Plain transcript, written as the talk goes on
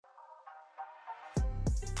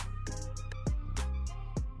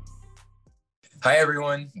Hi,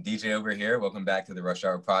 everyone. DJ over here. Welcome back to the Rush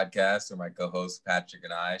Hour Podcast, where my co-host Patrick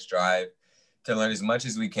and I strive to learn as much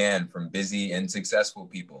as we can from busy and successful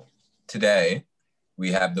people. Today,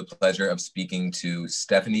 we have the pleasure of speaking to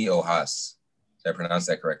Stephanie Ohas. Did I pronounce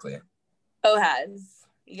that correctly? Ohas.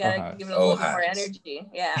 You gotta give it a little bit more energy.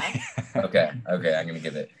 Yeah. Okay. I'm gonna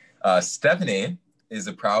give it. Stephanie is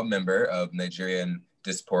a proud member of Nigerian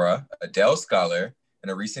Diaspora, a Dell Scholar, and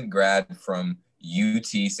a recent grad from UT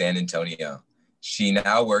San Antonio. She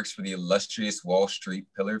now works for the illustrious Wall Street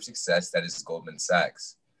pillar of success that is Goldman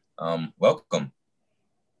Sachs. Welcome.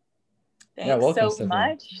 Thanks so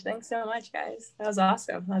much. Thanks so much, guys. That was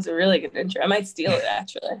awesome. That was a really good intro. I might steal it,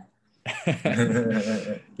 actually.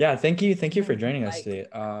 Yeah, thank you for joining us today.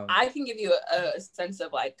 I can give you a sense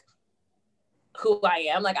of like who I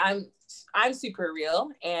am. Like I'm super real,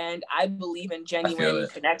 and I believe in genuine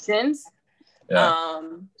connections. Yeah.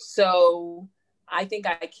 So I think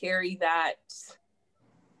I carry that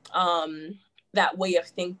way of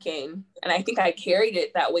thinking, and I think I carried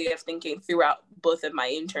that way of thinking throughout both of my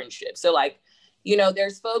internships. So like,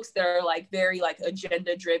 there's folks that are like very like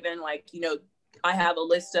agenda driven, like, I have a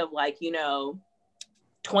list of like,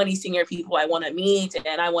 20 senior people I want to meet,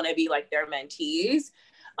 and I want to be like their mentees.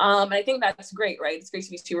 And I think that's great, right? It's great to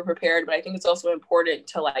be super prepared, but I think it's also important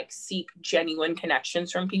to like seek genuine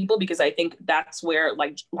connections from people, because I think that's where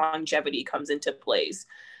like longevity comes into place.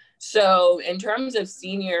 So in terms of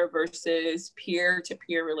senior versus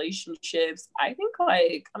peer-to-peer relationships, I think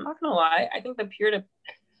like, I'm not gonna lie, I think the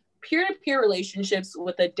peer-to-peer relationships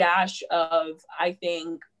with a dash of, I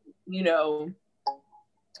think,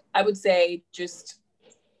 I would say just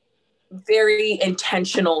very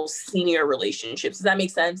intentional senior relationships. Does that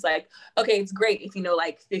make sense? Like, okay, it's great if you know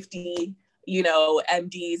like 50,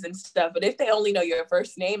 MDs and stuff, but if they only know your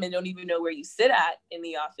first name and don't even know where you sit at in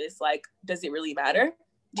the office, like, does it really matter?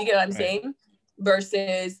 Do you get what I'm saying?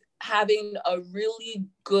 Versus having a really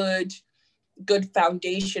good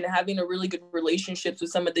foundation, having a really good relationships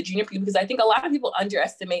with some of the junior people, because I think a lot of people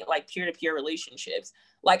underestimate like peer-to-peer relationships.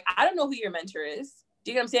 Like, I don't know who your mentor is. Do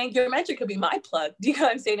you know what I'm saying? Your mentor could be my plug. Do you know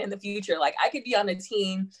what I'm saying? In the future, like I could be on a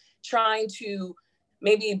team trying to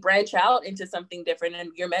maybe branch out into something different, and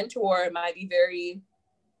your mentor might be very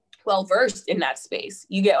well versed in that space.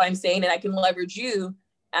 You get what I'm saying? And I can leverage you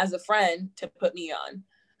as a friend to put me on.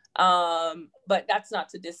 But that's not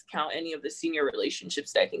to discount any of the senior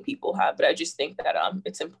relationships that I think people have. But I just think that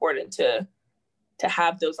it's important to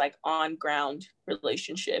have those like on ground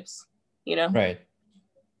relationships, Right.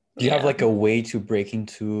 Do you have like a way to break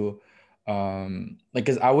into like,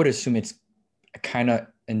 because I would assume it's kind of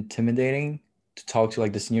intimidating to talk to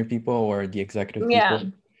like the senior people or the executive people.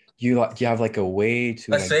 Do you have like a way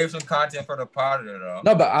to Let's save some content for the pod though?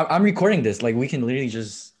 No, but I'm recording this. Like we can literally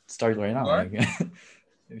just start right now. Like,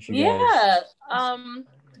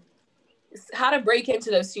 how to break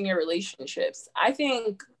into those senior relationships. I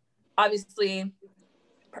think obviously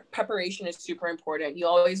preparation is super important. You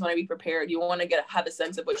always want to be prepared. You want to have a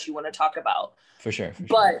sense of what you want to talk about. For sure.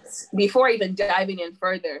 But before even diving in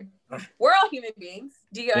further, we're all human beings.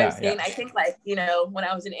 Do you get what I'm saying? Yeah. I think like, when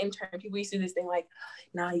I was an intern, people used to do this thing like,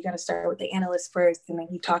 nah, you got to start with the analyst first, and then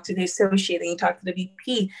you talk to the associate, then you talk to the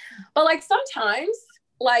VP. But like sometimes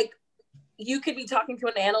like you could be talking to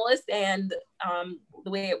an analyst, and the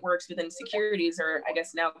way it works within securities, or I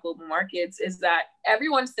guess now global markets, is that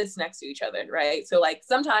everyone sits next to each other, right? So like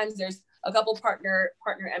sometimes there's a couple partner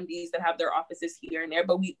MDs that have their offices here and there,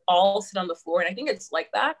 but we all sit on the floor. And I think it's like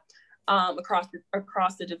that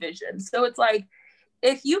across the division. So it's like,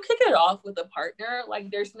 if you kick it off with a partner, like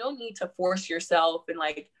there's no need to force yourself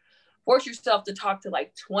to talk to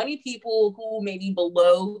like 20 people who may be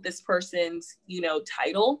below this person's,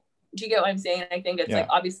 title. Do you get what I'm saying? I think it's like,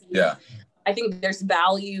 obviously, I think there's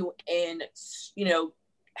value in,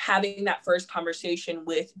 having that first conversation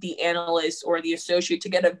with the analyst or the associate to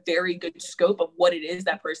get a very good scope of what it is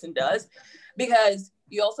that person does, because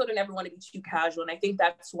you also don't ever want to be too casual. And I think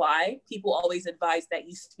that's why people always advise that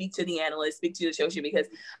you speak to the analyst, speak to the associate, because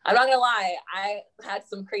I'm not gonna lie, I had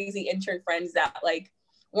some crazy intern friends that like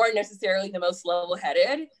weren't necessarily the most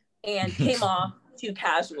level-headed and came off too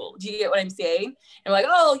casual. Do you get what I'm saying? And like,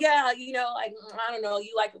 oh yeah, like, I don't know,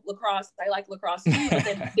 you like lacrosse, I like lacrosse too. But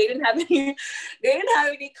then they didn't have any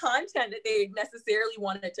content that they necessarily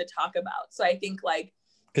wanted to talk about. So I think like,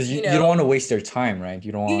 because you don't want to waste their time, right?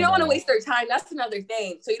 You don't want to waste their time. That's another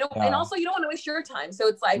thing. So and also you don't want to waste your time. So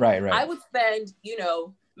it's like, right. I would spend,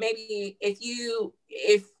 maybe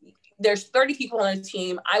if there's 30 people on the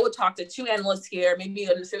team. I would talk to 2 analysts here, maybe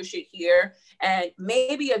an associate here, and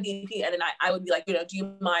maybe a VP. And then I would be like, do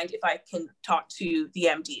you mind if I can talk to the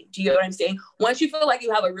MD? Do you know what I'm saying? Once you feel like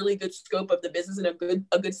you have a really good scope of the business and a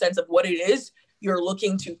good sense of what it is you're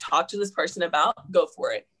looking to talk to this person about, go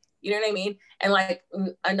for it. You know what I mean? And like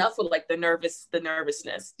enough with like the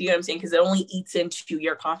nervousness. Do you know what I'm saying? Because it only eats into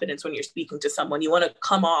your confidence when you're speaking to someone. You want to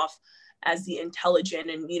come off as the intelligent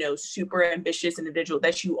and, super ambitious individual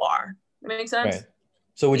that you are. That makes sense? Right.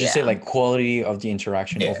 So would you say like quality of the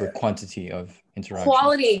interaction over quantity of interaction?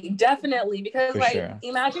 Quality, definitely. Because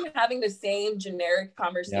imagine having the same generic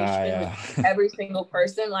conversation with every single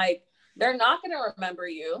person. Like they're not going to remember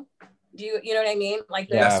you. You know what I mean? Like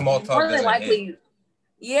small talk more than likely.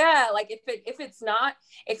 Yeah, like if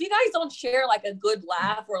you guys don't share like a good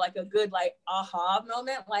laugh or like a good like aha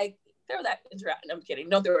moment, like throw that in trash. I'm kidding.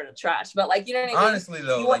 Don't throw it in the trash. But like, you know what I mean? Honestly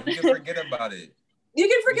though, you can forget about it. You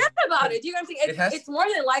can forget about it. You know what I'm saying? It's more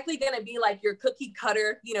than likely going to be like your cookie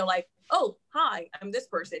cutter, like, oh, hi, I'm this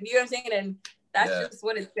person. You know what I'm saying? And that's just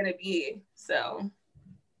what it's going to be. So.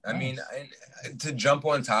 I mean, to jump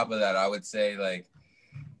on top of that, I would say like,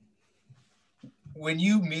 when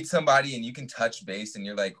you meet somebody and you can touch base and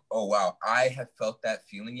you're like, oh, wow, I have felt that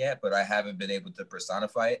feeling yet, but I haven't been able to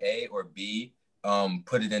personify it, A, or B,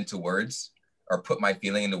 put it into words or put my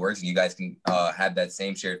feeling into words and you guys can have that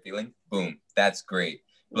same shared feeling. Boom. That's great.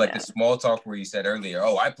 But like the small talk where you said earlier,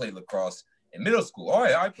 oh, I played lacrosse in middle school. Oh,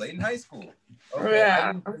 yeah, I played in high school. Okay,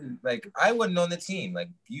 yeah. I wasn't on the team. Like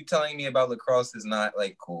you telling me about lacrosse is not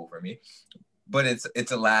like cool for me, but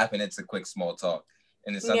it's a laugh and it's a quick small talk.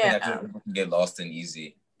 And it's something that people can get lost in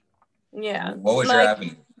easy. Yeah. What was your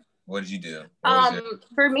avenue? What did you do?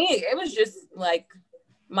 For me, it was just like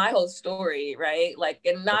my whole story, right? Like,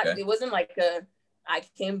 and it wasn't like I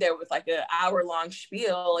came there with like an hour-long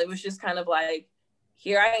spiel. It was just kind of like,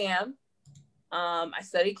 here I am. I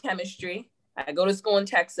study chemistry. I go to school in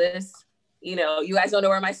Texas. You guys don't know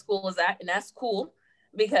where my school is at, and that's cool.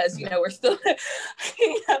 Because we're still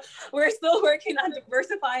working on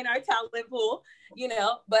diversifying our talent pool,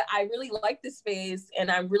 but I really like the space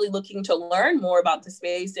and I'm really looking to learn more about the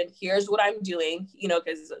space. And here's what I'm doing,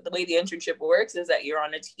 because the way the internship works is that you're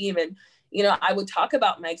on a team and I would talk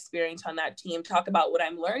about my experience on that team, talk about what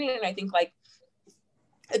I'm learning. And I think like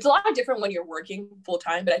it's a lot different when you're working full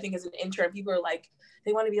time, but I think as an intern, people are like,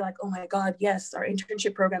 they want to be like, oh my God, yes, our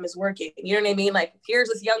internship program is working. You know what I mean? Like, here's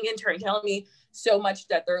this young intern telling me so much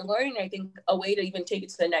that they're learning. I think a way to even take it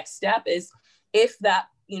to the next step is if that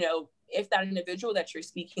individual that you're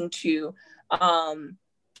speaking to,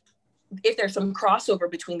 if there's some crossover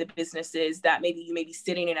between the businesses that maybe you may be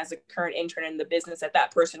sitting in as a current intern in the business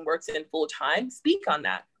that person works in full time, speak on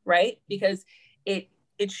that, right? Because it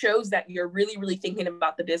shows that you're really, really thinking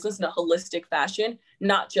about the business in a holistic fashion,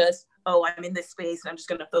 not just, oh, I'm in this space and I'm just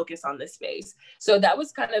going to focus on this space. So that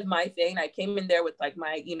was kind of my thing. I came in there with like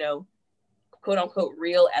my, quote unquote,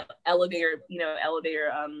 real elevator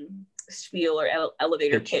spiel or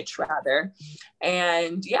elevator pitch rather.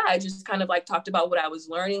 And I just kind of like talked about what I was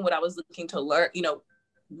learning, what I was looking to learn,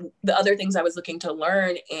 the other things I was looking to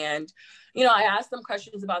learn. And, I asked them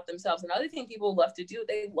questions about themselves. Another thing people love to do,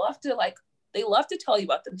 they love to tell you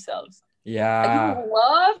about themselves. Yeah. Like, people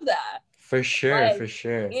love that. For sure. Like, for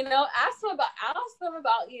sure. Ask them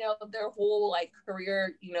about, their whole like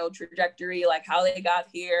career, trajectory, like how they got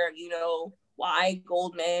here, why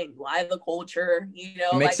Goldman, why the culture,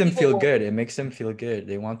 It makes them feel good. It makes them feel good.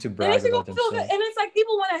 They want to brag about themselves. And it's like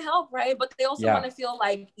people want to help, right? But they also want to feel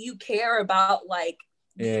like you care about like,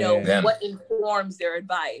 what informs their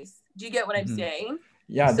advice. Do you get what I'm saying?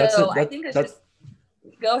 Yeah, I think it's just,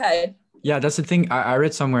 go ahead. Yeah, that's the thing. I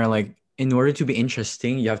read somewhere like, in order to be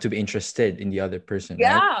interesting, you have to be interested in the other person.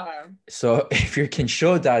 Yeah. Right? So if you can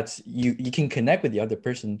show that you can connect with the other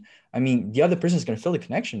person, I mean, the other person is going to feel the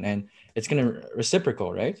connection and it's going to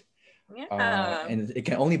reciprocal, right? Yeah. And it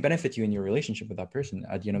can only benefit you in your relationship with that person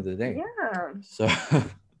at the end of the day. Yeah. So.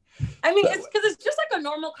 I mean, it's because it's just like a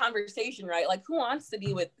normal conversation, right? Like who wants to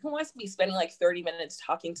be spending like 30 minutes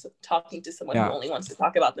talking to someone who only wants to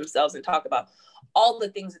talk about themselves and talk about all the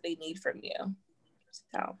things that they need from you.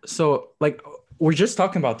 So like we're just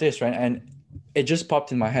talking about this, right? And it just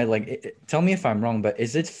popped in my head. Like, tell me if I'm wrong, but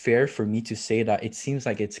is it fair for me to say that it seems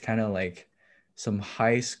like it's kind of like some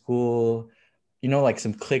high school, like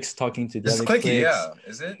some cliques talking to the other cliques? Yeah,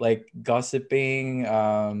 is it? Like gossiping,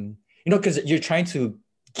 because you're trying to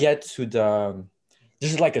get to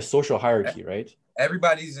this is like a social hierarchy, right?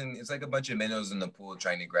 It's like a bunch of minnows in the pool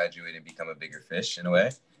trying to graduate and become a bigger fish in a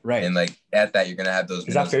way. Right. And like at that, you're going to have those.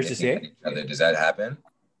 Is that fair to say? Does that happen?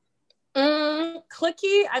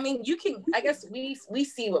 cliquey, I mean, you can, I guess we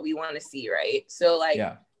see what we want to see, right? So like,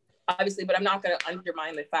 Yeah. Obviously, but I'm not going to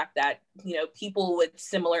undermine the fact that, you know, people with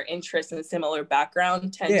similar interests and similar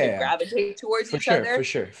background tend to gravitate towards each other. For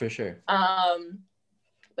sure.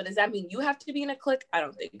 But does that mean you have to be in a clique? I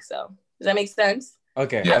don't think so. Does that make sense?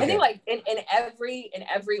 Okay. Yeah. I think like in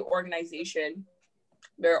every organization,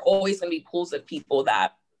 there are always going to be pools of people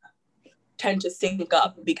that tend to sync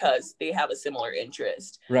up because they have a similar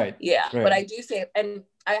interest. Right. Yeah. Right. But I do say, and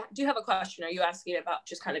I do have a question. Are you asking about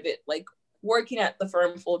just kind of it like working at the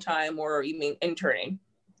firm full time, or you mean interning?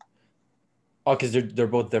 Oh, because they're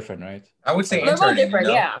both different, right? I would say they're interning, both different,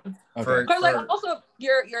 yeah. Okay. But like also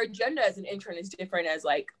your agenda as an intern is different as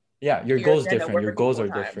like your goals different. Your goals are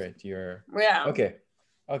different. Okay.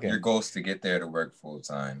 Your goals to get there to work full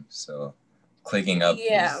time. So clicking up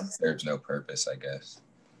serves no purpose, I guess.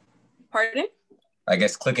 Pardon? I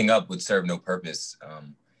guess clicking up would serve no purpose,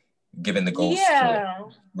 given the goals to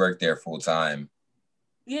work there full time.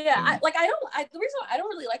 Yeah, the reason I don't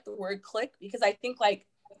really like the word clique, because I think like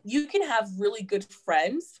you can have really good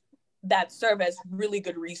friends that serve as really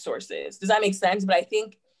good resources. Does that make sense? But I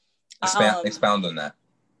think expound on that.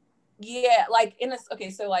 Yeah, like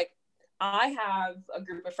so like I have a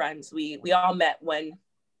group of friends. We all met when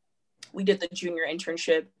we did the junior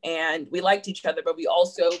internship, and we liked each other, but we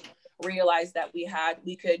also realized that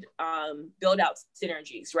we could build out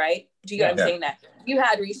synergies, right? Do you get what I'm saying? That you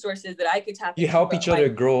had resources that I could tap into. You help each other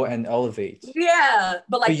grow and elevate. Yeah,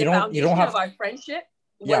 but like you don't have our friendship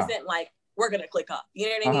wasn't like we're gonna click up. You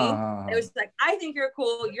know what I mean? It was like, I think you're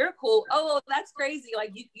cool. You're cool. Oh, that's crazy.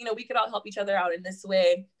 Like you know, we could all help each other out in this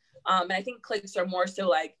way. And I think cliques are more so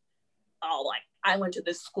like, oh, like I went to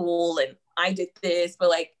this school and I did this, but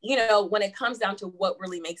like, you know, when it comes down to what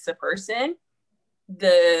really makes a person,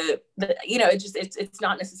 the you know, it's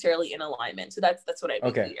not necessarily in alignment. So that's what I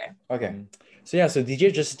mean. Okay. So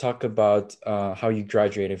DJ just talked about how you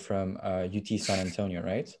graduated from UT San Antonio,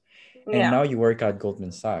 right? And now you work at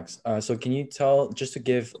Goldman Sachs. So can you just to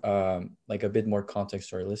give like a bit more context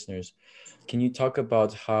to our listeners, can you talk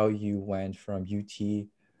about how you went from UT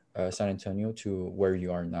San Antonio to where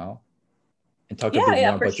you are now, and talk a bit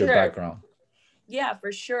more about your background? Yeah,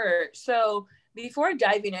 for sure. So before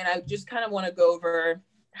diving in, I just kind of want to go over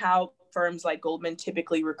how firms like Goldman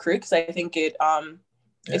typically recruit, because I think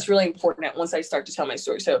it's really important once I start to tell my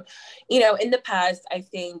story. So, you know, in the past, I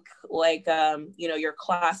think like, you know, your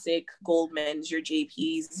classic Goldmans, your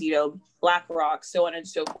JPs, you know, BlackRock, so on and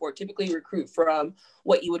so forth, typically recruit from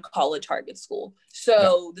what you would call a target school.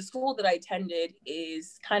 So the school that I attended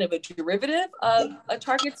is kind of a derivative of a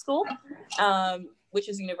target school, which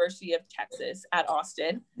is University of Texas at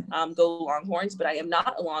Austin. Go Longhorns, but I am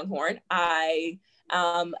not a Longhorn. I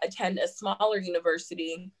attend a smaller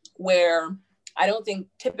university where I don't think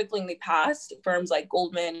typically in the past, firms like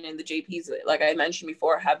Goldman and the JPs, like I mentioned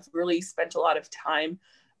before, have really spent a lot of time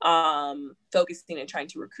focusing and trying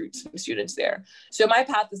to recruit some students there. So my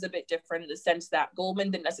path is a bit different in the sense that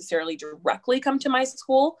Goldman didn't necessarily directly come to my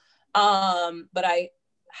school, but I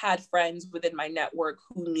had friends within my network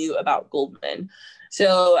who knew about Goldman.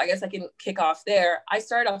 So I guess I can kick off there. I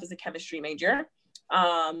started off as a chemistry major,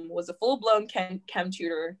 was a full-blown chem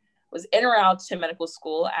tutor, was en route to medical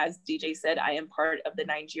school. As DJ said, I am part of the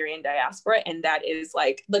Nigerian diaspora, and that is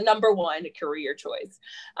like the number one career choice.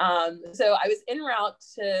 So I was en route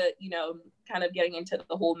to, you know, kind of getting into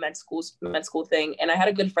the whole med school thing. And I had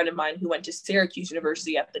a good friend of mine who went to Syracuse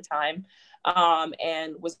University at the time,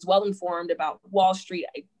 and was well informed about Wall Street.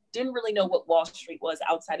 I didn't really know what Wall Street was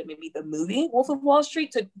outside of maybe the movie Wolf of Wall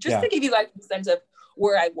Street, to give you guys a sense of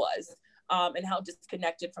where I was. And how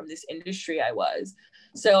disconnected from this industry I was.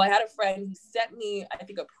 So I had a friend who sent me, I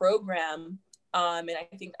think, a program, and I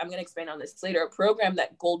think I'm going to expand on this later, a program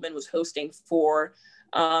that Goldman was hosting for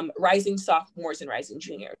rising sophomores and rising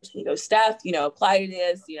juniors. He goes, Steph, you know, apply to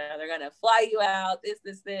this, you know, they're going to fly you out,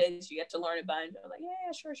 this, you get to learn a bunch. I was like,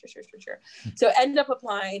 yeah, sure. So end up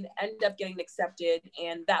applying, end up getting accepted.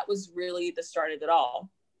 And that was really the start of it all.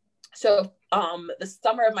 So the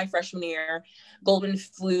summer of my freshman year, Goldman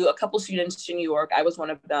flew a couple students to New York. I was one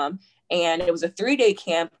of them. And it was a 3-day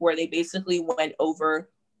camp where they basically went over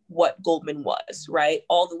what Goldman was, right?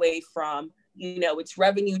 All the way from, you know, its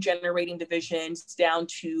revenue generating divisions down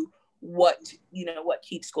to what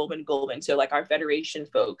keeps Goldman. So like our federation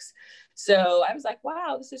folks. So I was like,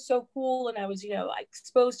 wow, this is so cool. And I was, you know, like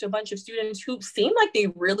exposed to a bunch of students who seemed like they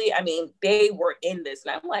were in this.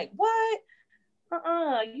 And I'm like, what?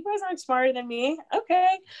 You guys aren't smarter than me.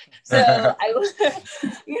 Okay. So I was,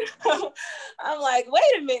 you know, I'm like, wait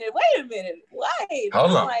a minute.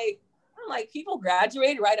 Hold on. Like, I'm like, people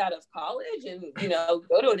graduate right out of college and, you know,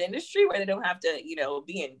 go to an industry where they don't have to, you know,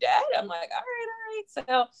 be in debt. I'm like, all right.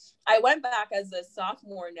 So I went back as a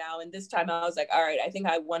sophomore now. And this time I was like, all right, I think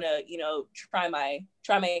I want to, you know, try my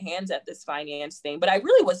hands at this finance thing. But I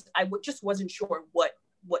just wasn't sure what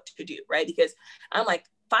to do, right? Because I'm like,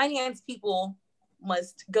 finance people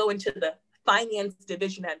must go into the finance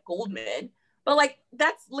division at Goldman. But like,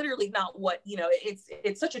 that's literally not what, you know,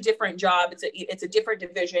 it's such a different job. It's a different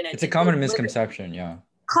division. And it's a common misconception. Yeah.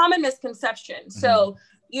 Common misconception. So,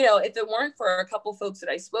 you know, if it weren't for a couple folks that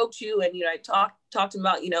I spoke to and, you know, I talked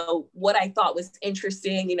about, you know, what I thought was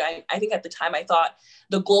interesting, you know, I think at the time I thought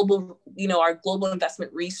the global, you know, our global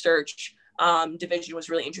investment research division was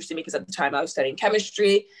really interesting because at the time I was studying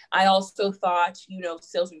chemistry. I also thought, you know,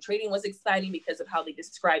 sales and trading was exciting because of how they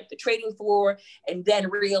described the trading floor, and then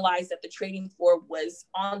realized that the trading floor was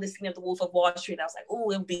on the scene of the Wolf of Wall Street. And I was like, oh,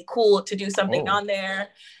 it would be cool to do something on there,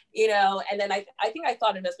 you know. And then I think I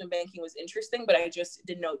thought investment banking was interesting, but I just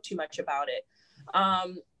didn't know too much about it.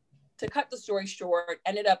 To cut the story short,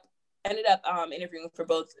 ended up interviewing for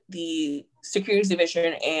both the securities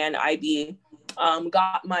division and IB.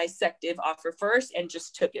 Got my SecDiv offer first and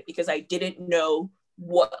just took it because I didn't know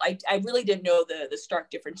what I really didn't know the stark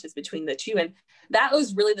differences between the two. And that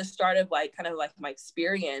was really the start of like kind of like my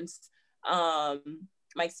experience on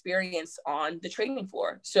the trading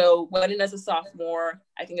floor. So went in as a sophomore.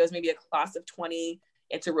 I think it was maybe a class of 20.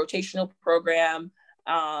 It's a rotational program.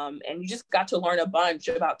 And you just got to learn a bunch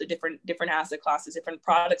about the different asset classes, different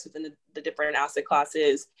products within the different asset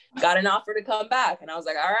classes. Got an offer to come back. And I was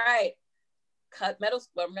like, all right, I'm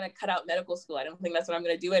going to cut out medical school. I don't think that's what I'm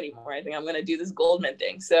going to do anymore. I think I'm going to do this Goldman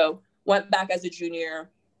thing. So went back as a junior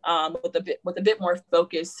with a bit more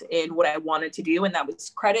focus in what I wanted to do. And that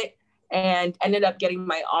was credit, and ended up getting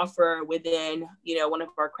my offer within, you know, one of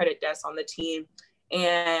our credit desks on the team.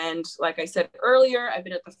 And like I said earlier, I've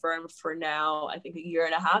been at the firm for now, I think 1.5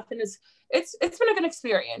 years, and it's been a good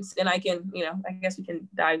experience. And I guess we can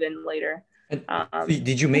dive in later.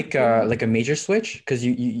 Did you make like a major switch? Because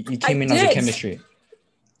you came in as a chemistry,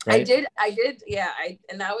 right? I did. Yeah.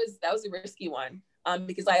 And that was a risky one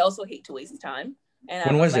because I also hate to waste time.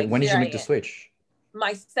 And when was it? When did you make the switch?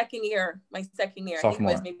 My second year. Sophomore. I think it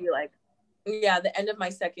was maybe like, the end of my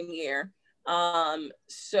second year.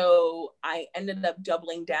 So I ended up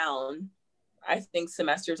doubling down, I think,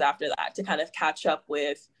 semesters after that to kind of catch up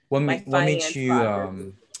with what made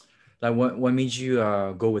you like what made you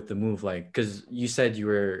go with the move? Like, because you said you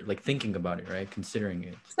were like thinking about it, right? Considering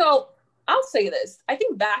it. So I'll say this. I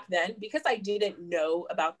think back then, because I didn't know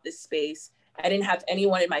about this space, I didn't have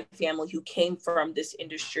anyone in my family who came from this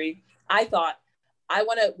industry. I thought, I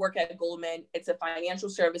want to work at Goldman. It's a financial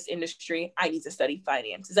service industry. I need to study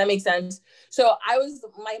finance. Does that make sense? So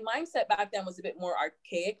my mindset back then was a bit more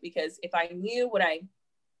archaic, because if I knew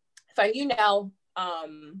now,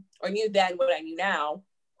 or knew then what I knew now,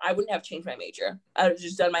 I wouldn't have changed my major. I would have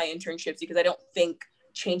just done my internships, because I don't think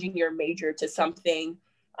changing your major to something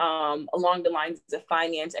along the lines of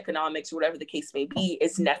finance, economics, or whatever the case may be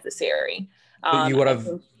is necessary. But you would have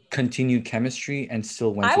continued chemistry and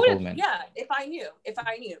still went to Goldman. Yeah, if I knew,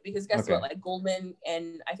 because guess what? Like Goldman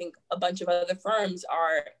and I think a bunch of other firms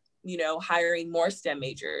are, hiring more STEM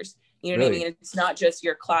majors. You know what I mean? It's not just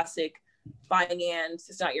your classic finance.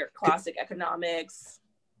 It's not your classic economics.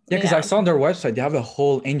 Yeah, because I saw on their website, they have a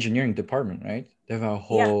whole engineering department, right? They have a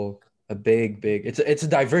whole, a big, it's a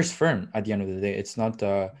diverse firm at the end of the day. It's not,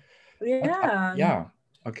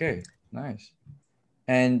 okay, nice.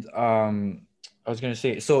 And I was going to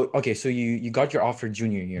say, so you got your offer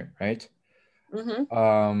junior year, right?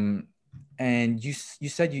 Mm-hmm. And you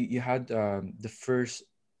said you had a first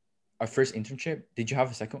internship. Did you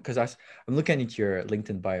have a second? Because I'm looking at your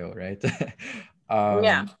LinkedIn bio, right?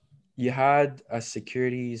 You had a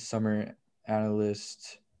securities summer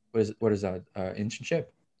analyst. What is that? Internship?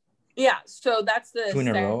 Yeah. So that's the 2 in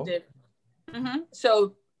a row. Mm-hmm.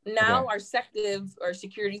 So now our SecDiv or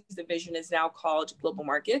securities division is now called Global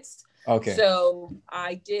Markets. Okay. So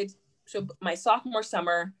my sophomore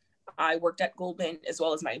summer, I worked at Goldman as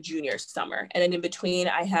well as my junior summer. And then in between,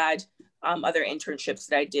 I had other internships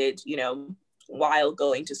that I did, while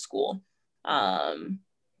going to school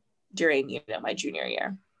during, my junior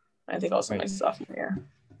year. I think also my sophomore year.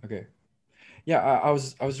 Okay. Yeah, I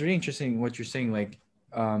was really interested in what you're saying. Like,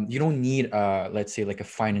 you don't need, let's say, like a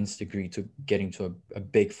finance degree to get into a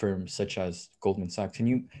big firm such as Goldman Sachs. Can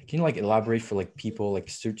you like elaborate for like people like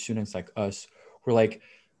students like us who are like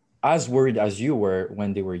as worried as you were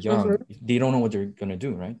when they were young? Mm-hmm. They don't know what they're gonna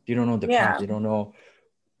do, right? They don't know the path. They don't know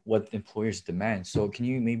what employers demand. So can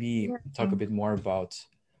you maybe talk a bit more about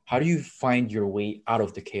how do you find your way out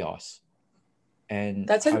of the chaos And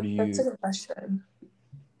that's a good question.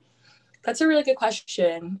 That's a really good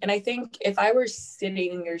question. And I think if I were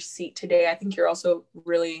sitting in your seat today, I think you're also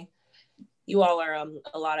really, you all are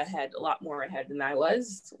a lot more ahead than I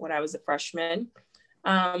was when I was a freshman.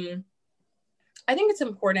 I think it's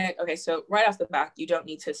important. Okay, so right off the bat, you don't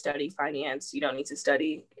need to study finance. You don't need to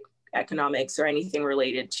study economics or anything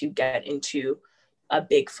related to get into a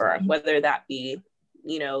big firm, whether that be,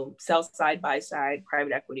 you know, sell side, buy side,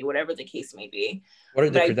 private equity, whatever the case may be. What are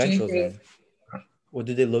the credentials then? What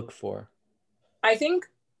do they look for? I think,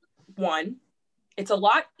 one, it's a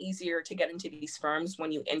lot easier to get into these firms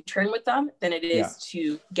when you intern with them than it is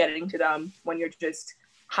to get into them when you're just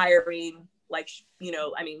hiring, like, you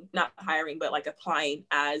know, I mean, not hiring, but like applying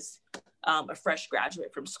as a fresh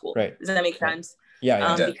graduate from school. Right. Does that make sense?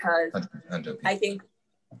 Yeah. Because I think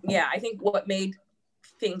what made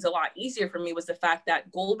things a lot easier for me was the fact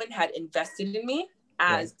that Goldman had invested in me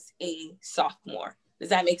as a sophomore. Does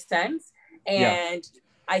that make sense? And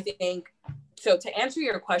I think, so to answer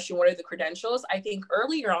your question, what are the credentials? I think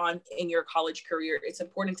earlier on in your college career, it's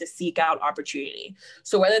important to seek out opportunity.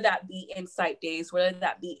 So whether that be insight days, whether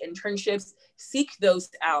that be internships, seek those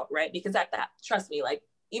out, right? Because that trust me, like,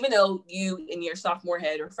 even though you in your sophomore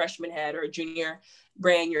head or freshman head or junior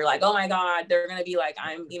brain, you're like, oh my God, they're going to be like,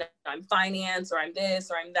 I'm finance, or I'm this,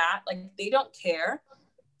 or I'm that. Like, they don't care.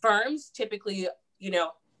 Firms typically, you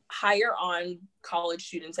know, hire on college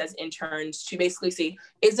students as interns to basically see,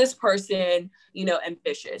 is this person, you know,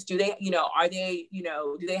 ambitious? Do they, you know, are they, you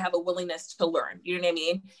know, do they have a willingness to learn? You know what I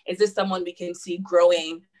mean? Is this someone we can see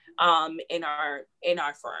growing in our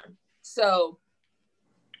firm? So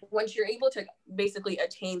once you're able to basically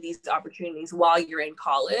attain these opportunities while you're in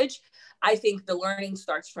college, I think the learning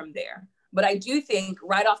starts from there. But I do think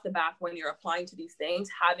right off the bat, when you're applying to these things,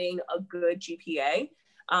 having a good GPA,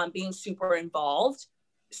 being super involved,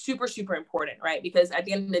 super important, right? Because at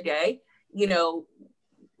the end of the day, you know,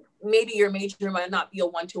 maybe your major might not be a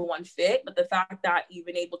 1-to-1 fit, but the fact that you've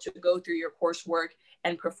been able to go through your coursework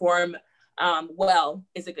and perform well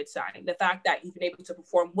is a good sign. The fact that you've been able to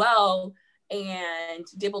perform well and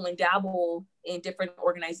dibble and dabble in different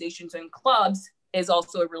organizations and clubs is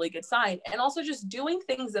also a really good sign. And also just doing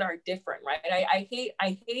things that are different, right? I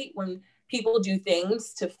hate when people do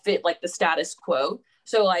things to fit like the status quo.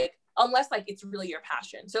 So like, unless like it's really your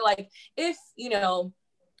passion. So like if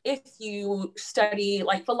you study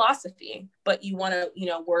like philosophy, but you want to, you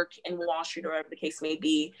know, work in Wall Street or whatever the case may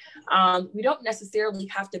be, you don't necessarily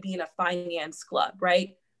have to be in a finance club,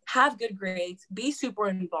 right? Have good grades, be super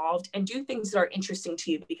involved, and do things that are interesting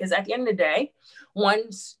to you. Because at the end of the day,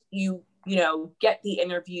 once you know, get the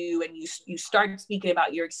interview and you start speaking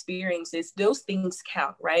about your experiences, those things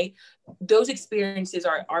count, right? Those experiences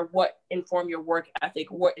are what inform your work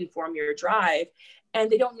ethic, what inform your drive.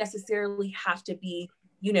 And they don't necessarily have to be,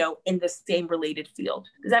 you know, in the same related field.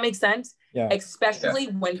 Does that make sense? Yeah. Especially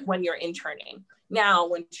when you're interning. Now,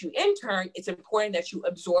 when you intern, it's important that you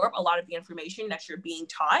absorb a lot of the information that you're being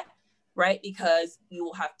taught, right? Because you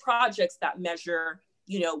will have projects that measure,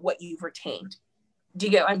 you know, what you've retained. Do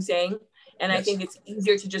you get what I'm saying? And I think it's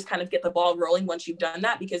easier to just kind of get the ball rolling once you've done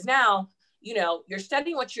that, because now, you know, you're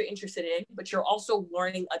studying what you're interested in, but you're also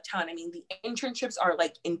learning a ton. I mean, the internships are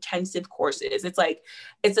like intensive courses. It's like,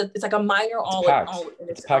 it's like a minor all in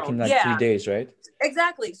its packed in like 3 days, right?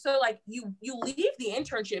 Exactly. So like you leave the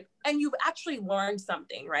internship and you've actually learned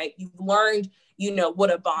something, right? You've learned, you know,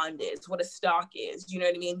 what a bond is, what a stock is, you know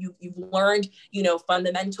what I mean? You've learned, you know,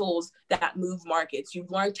 fundamentals that move markets. You've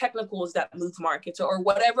learned technicals that move markets, or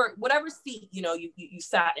whatever seat, you know, you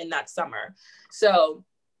sat in that summer. So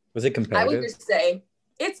was it competitive? I would just say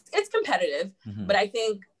it's competitive, but I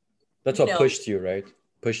think that's what pushed you, right?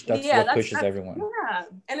 What pushes everyone. Yeah.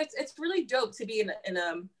 And it's really dope to be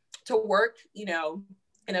to work, you know,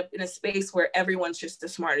 in a space where everyone's just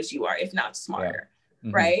as smart as you are, if not smarter.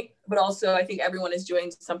 Yeah. Right. But also I think everyone is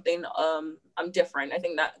doing something different. I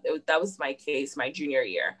think that was my case my junior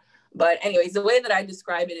year. But anyways, the way that I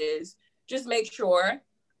describe it is just make sure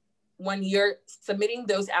when you're submitting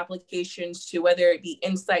those applications to whether it be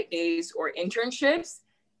insight days or internships,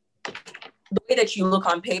 the way that you look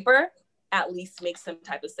on paper at least makes some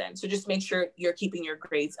type of sense. So just make sure you're keeping your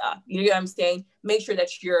grades up. You know what I'm saying? Make sure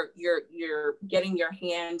that you're getting your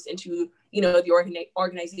hands into, you know, the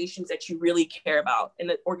organizations that you really care about and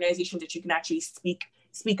the organizations that you can actually speak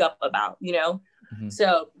up about, you know?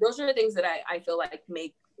 So those are the things that I feel like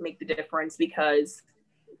make the difference, because,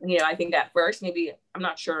 you know, I think at first, maybe, I'm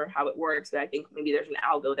not sure how it works, but I think maybe there's an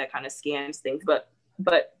algo that kind of scans things,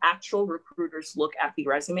 but actual recruiters look at the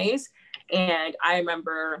resumes. And I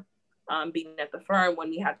remember being at the firm, when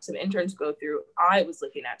we had some interns go through, I was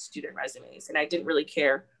looking at student resumes and I didn't really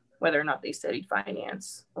care whether or not they studied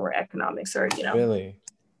finance or economics or, you know. Really?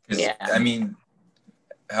 Yeah. I mean,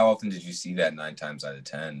 how often did you see that 9 times out of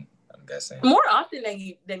 10, I'm guessing? More often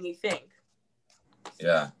than you think.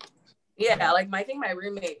 Yeah. Yeah, like I think my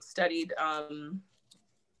roommate studied,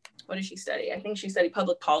 what did she study? I think she studied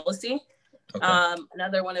public policy. Okay.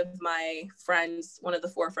 Another one of my friends, one of the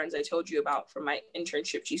 4 friends I told you about from my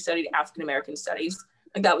internship, she studied African American studies.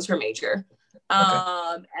 Like that was her major.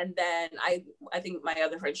 Okay. And then I think my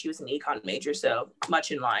other friend, she was an econ major, so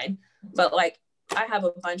much in line. But like I have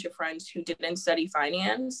a bunch of friends who didn't study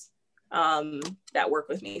finance that work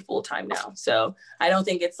with me full time now. So I don't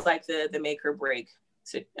think it's like the make or break,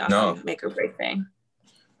 make or break thing.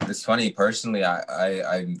 It's funny, personally,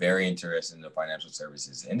 I'm very interested in the financial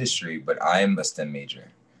services industry, but I'm a STEM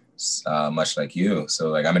major, much like you. So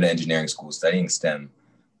like I'm in an engineering school studying STEM.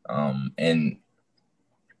 And,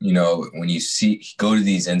 you know, when you go to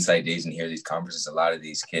these insight days and hear these conferences, a lot of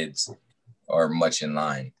these kids are much in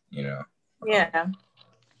line, you know? Yeah.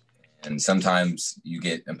 And sometimes you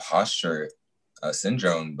get imposter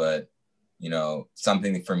syndrome, but, you know,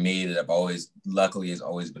 something for me that luckily has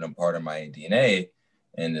always been a part of my DNA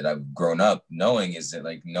and that I've grown up knowing is that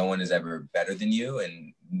like no one is ever better than you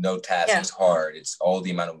and no task is hard. It's all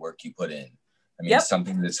the amount of work you put in. I mean,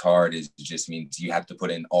 something that's hard just means you have to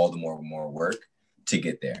put in all the more work to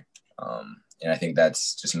get there. And I think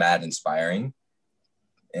that's just mad inspiring.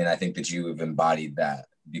 And I think that you have embodied that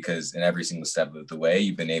because in every single step of the way,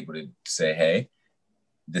 you've been able to say, hey,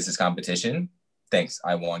 this is competition. Thanks.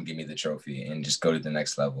 I won. Give me the trophy and just go to the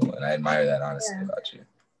next level. And I admire that honestly about you.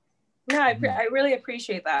 No, I really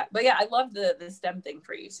appreciate that. But yeah, I love the STEM thing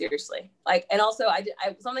for you, seriously. Like, and also I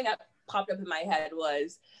something that popped up in my head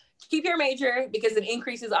was keep your major because it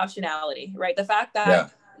increases optionality, right? The fact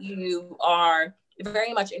that you are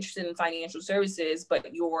very much interested in financial services,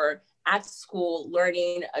 but you're at school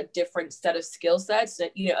learning a different set of skill sets,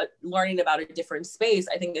 you know, learning about a different space,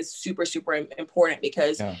 I think is super, super important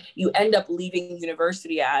because you end up leaving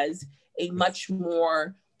university as a much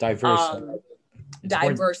more diverse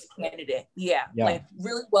candidate. Yeah. Like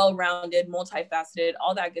really well-rounded, multifaceted,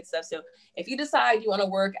 all that good stuff. So if you decide you want to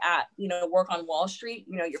work on Wall Street,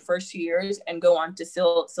 you know, your first 2 years and go on to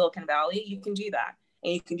Silicon Valley, you can do that.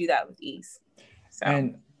 And you can do that with ease. So.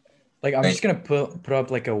 And like, I'm just going to put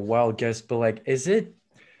up like a wild guess, but like, is it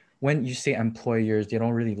when you say employers, they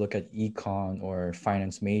don't really look at econ or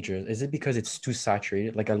finance majors? Is it because it's too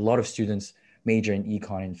saturated? Like a lot of students major in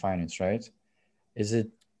econ and finance, right? Is it,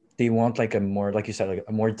 they want like a more, like you said, like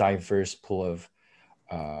a more diverse pool of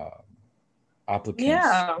applicants?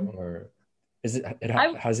 Yeah. Or is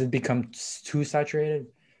has it become too saturated?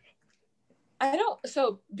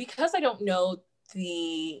 Because I don't know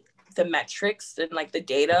the metrics and like the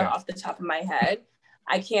data off the top of my head,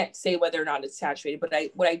 I can't say whether or not it's saturated, but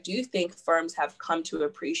what I do think firms have come to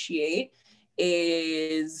appreciate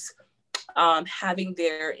is having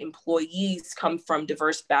their employees come from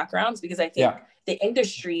diverse backgrounds, because I think the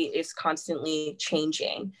industry is constantly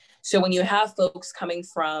changing. So when you have folks coming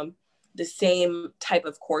from the same type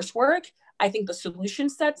of coursework, I think the solution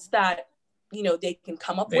sets that, you know, they can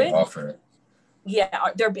come up with offer.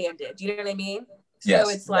 They're banded. You know what I mean? Yes,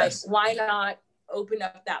 so it's like, why not open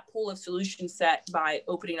up that pool of solution set by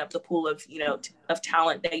opening up the pool of, you know, of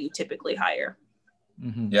talent that you typically hire?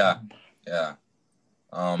 Mm-hmm. Yeah.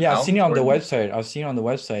 I've seen it on the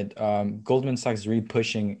website. Goldman Sachs is really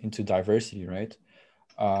pushing into diversity, right?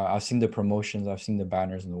 I've seen the promotions, I've seen the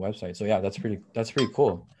banners on the website. So yeah, that's pretty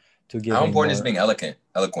cool. To give how important is being eloquent?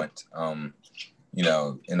 You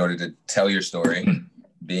know, in order to tell your story,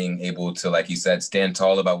 being able to, like you said, stand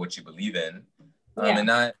tall about what you believe in. And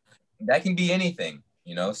that can be anything,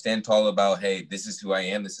 you know, stand tall about, hey, this is who I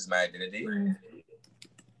am. This is my identity.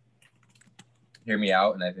 Hear me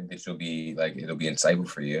out. And I think that it'll be insightful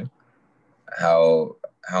for you. How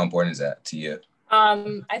important is that to you?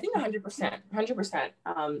 I think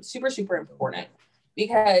 100%, super, super important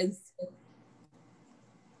because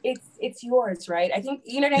it's yours, right? I think,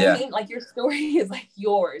 you know what I mean? Like your story is like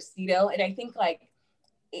yours, you know? And I think like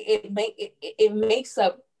it makes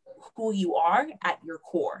up who you are at your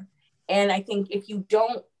core. And I think if you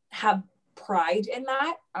don't have pride in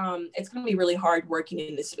that, it's going to be really hard working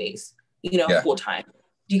in this space, you know, full time.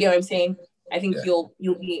 Do you get what I'm saying? I think you'll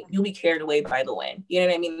be carried away by the wind. You know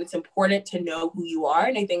what I mean? It's important to know who you are.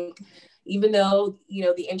 And I think even though, you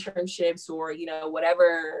know, the internships or, you know,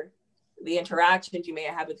 whatever the interactions you may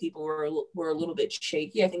have with people were a little bit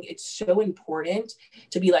shaky, I think it's so important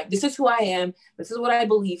to be like, this is who I am. This is what I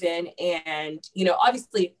believe in. And, you know,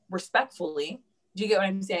 obviously respectfully, do you get what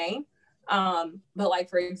I'm saying? But like,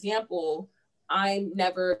 for example, I'm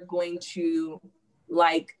never going to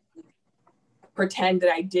like pretend that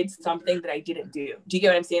I did something that I didn't do. Do you get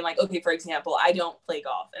what I'm saying? Like, okay, for example, I don't play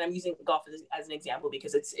golf, and I'm using golf as an example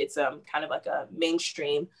because it's kind of like a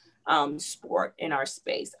mainstream sport in our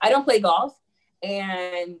space. I don't play golf,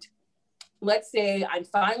 and let's say I'm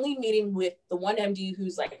finally meeting with the one MD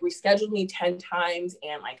who's like rescheduled me 10 times,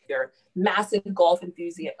 and like they're massive golf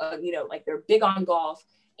enthusiast, like they're big on golf,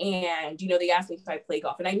 and they ask me if I play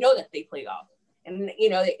golf, and I know that they play golf, and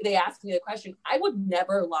they ask me the question. I would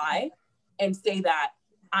never lie and say that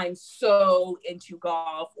I'm so into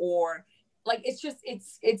golf, or like, it's just,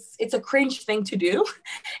 it's a cringe thing to do.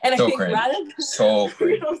 And so I think cringe. rather than, so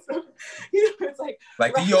cringe. It's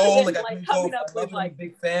like yo, like I'm a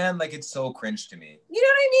big fan. Like, it's so cringe to me. You know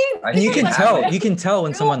what I mean? You can tell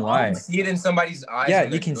when someone lies. You see it in somebody's eyes. Yeah,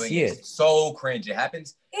 you can see it. It's so cringe. It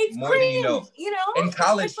happens more than you know. In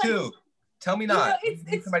college too. Tell me not.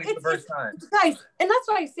 It's somebody for the first time. Guys, and that's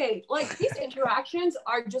why I say, like, these interactions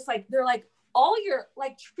are just like, they're like, all your,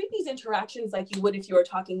 like, treat these interactions like you would if you were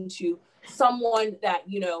talking to someone that,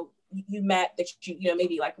 you met, that you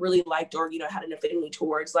maybe like really liked, or, had an affinity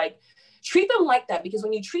towards. Like, treat them like that, because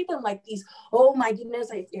when you treat them like these, oh my goodness,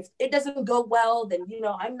 if it doesn't go well, then,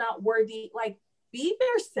 I'm not worthy. Like, be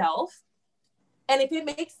yourself. And if it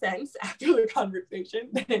makes sense after the conversation,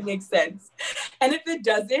 then it makes sense. And if it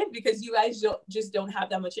doesn't, because you guys just don't have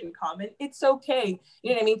that much in common, it's okay. You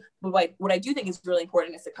know what I mean? But like, what I do think is really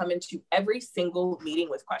important is to come into every single meeting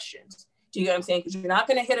with questions. Do you get what I'm saying? Because you're not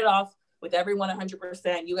going to hit it off with everyone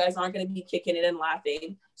 100%. You guys aren't going to be kicking it and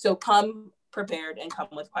laughing. So come prepared and come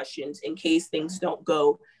with questions in case things don't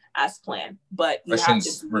go as planned. But you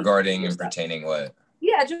questions regarding and pertaining what?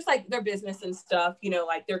 Yeah, just like their business and stuff,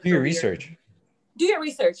 like their career. Do your research. Do your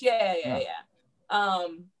research. Yeah.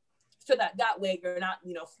 So that way you're not,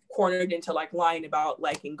 cornered into like lying about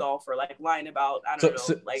liking golf, or like lying about, I don't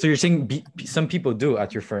know. So you're saying some people do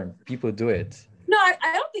at your firm? People do it? No, I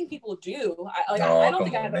don't think people do. I don't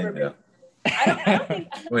think I've ever been. I don't think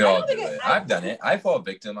we all do it. I've done it. I fall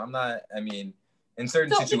victim. I'm not. I mean, in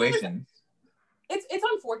certain situations. It's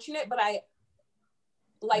unfortunate, but I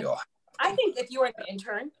think if you were an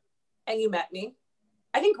intern and you met me,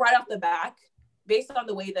 I think right off the back, based on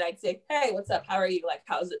the way that I'd say, hey, what's up? How are you? Like,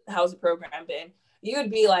 how's the program been? You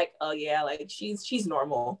would be like, oh yeah, like she's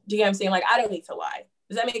normal. Do you get what I'm saying? Like, I don't need to lie.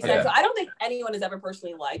 Does that make sense? Yeah. So I don't think anyone has ever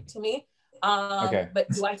personally lied to me. But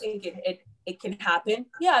do I think it can happen?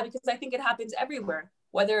 Yeah, because I think it happens everywhere,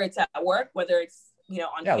 whether it's at work, whether it's,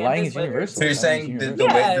 on campus. Lying is universal. So you're saying the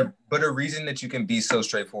way, but a reason that you can be so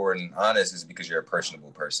straightforward and honest is because you're a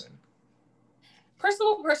personable person.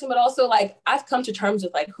 But also like I've come to terms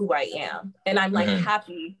with like who I am, and I'm like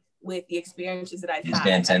happy with the experiences that I've had. You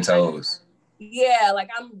stand 10 toes. Yeah, like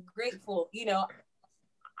I'm grateful,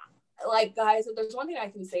 like, guys, if there's one thing I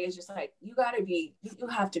can say is just like, you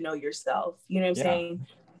have to know yourself. You know what I'm saying?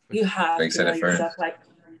 You have to know yourself. Like,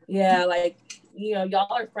 yeah, like, y'all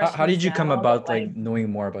are fresh. How did you come about like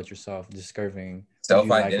knowing more about yourself, discovering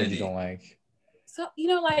self-identity? What you don't like? So,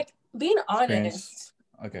 like being honest.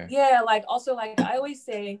 Okay. Yeah, like also like I always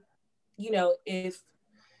say, if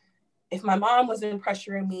my mom wasn't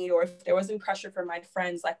pressuring me, or if there wasn't pressure from my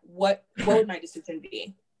friends, like what would my decision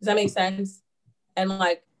be? Does that make sense? And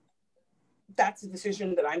like, that's a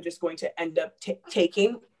decision that I'm just going to end up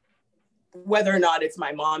taking, whether or not it's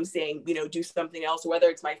my mom saying, do something else, or whether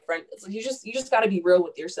it's my friend. So you just got to be real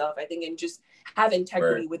with yourself, I think, and just have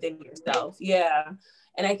integrity within yourself. Yeah.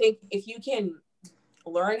 And I think if you can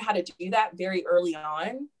learn how to do that very early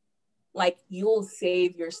on, like, you'll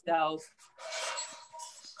save yourself.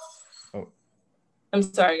 Oh, I'm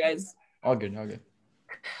sorry, guys. All good.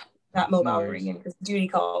 Not mobile ringing, because duty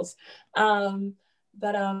calls.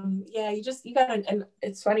 But yeah, you gotta, and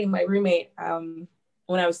it's funny, my roommate,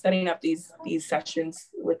 when I was setting up these sessions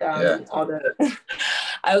with all the,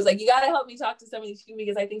 I was like, you gotta help me talk to some of these people,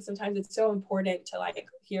 because I think sometimes it's so important to like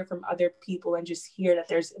hear from other people and just hear that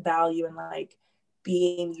there's value in like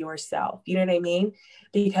being yourself. You know what I mean?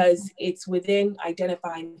 Because it's within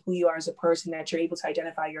identifying who you are as a person that you're able to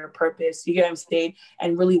identify your purpose. You get what I'm saying?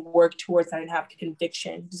 And really work towards that and have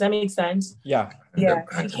conviction. Does that make sense? Yeah. Yeah.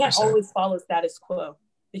 100%. You can't always follow status quo,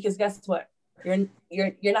 because guess what? You're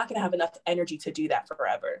not going to have enough energy to do that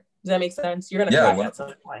forever. Does that make sense? You're going to cry at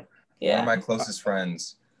some point. Yeah. One of my closest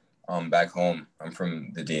friends back home, I'm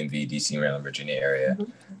from the DMV, DC, Maryland, Virginia area.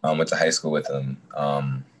 Went to high school with him.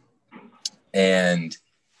 And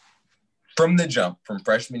from the jump, from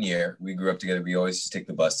freshman year, we grew up together. We always just take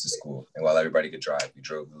the bus to school. And while everybody could drive, we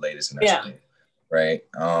drove the latest in our state, right?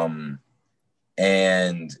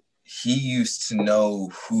 And he used to know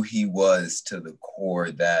who he was to the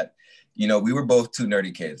core. That, you know, we were both two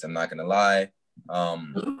nerdy kids, I'm not gonna lie.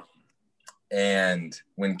 And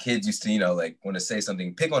when kids used to, you know, like want to say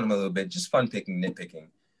something, pick on him a little bit, just fun picking, nitpicking,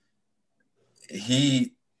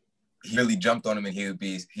 he really jumped on him, and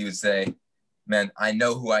he would say, man, I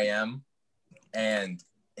know who I am, and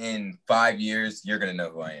in 5 years you're gonna know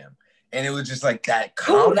who I am. And it was just like that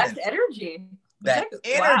confidence. Ooh, that's energy. That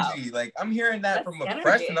energy. Wow. Like, I'm hearing that That's from a energy.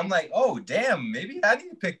 freshman. I'm like, oh damn, maybe I need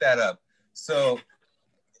to pick that up. So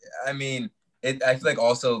I mean, I feel like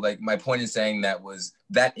also, like, my point in saying that was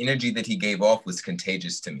that energy that he gave off was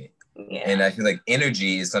contagious to me. Yeah. And I feel like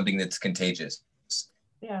energy is something that's contagious.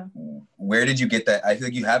 Yeah. Where did you get that? I feel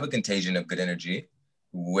like you have a contagion of good energy.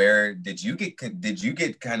 Where did you get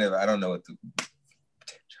kind of, I don't know what the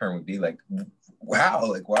term would be, like, wow,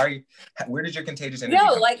 like, where did your contagious energy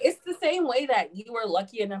come? Like, it's the same way that you were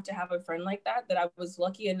lucky enough to have a friend like that I was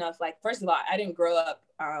lucky enough, like, first of all, I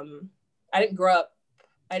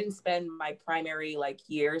didn't spend my primary, like,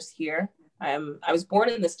 years here. I was born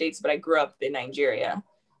in the States, but I grew up in Nigeria,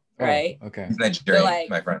 right? Oh, okay. He's Nigerian, so, like,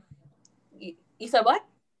 my friend. You said what?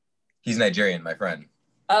 He's Nigerian, my friend.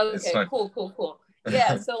 Okay, cool.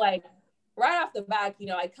 Yeah, so, like, right off the bat, you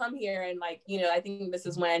know, I come here and, like, you know, I think this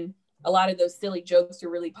is when a lot of those silly jokes are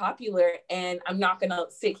really popular, and I'm not gonna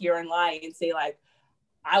sit here and lie and say, like,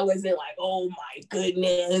 I wasn't like, oh my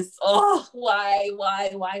goodness, oh, why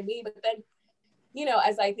me? But then, you know,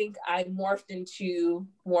 as I think I morphed into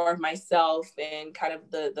more of myself and kind of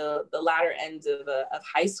the latter ends of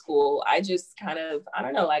high school, I just kind of, I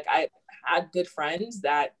don't know, like, I had good friends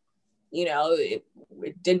that, you know, it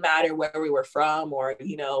didn't matter where we were from, or,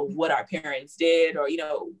 you know, what our parents did, or, you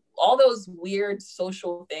know, all those weird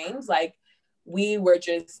social things. Like, we were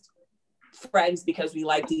just friends because we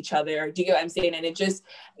liked each other. Do you get what I'm saying? And it just,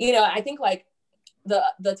 you know, I think, like,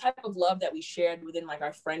 the type of love that we shared within, like,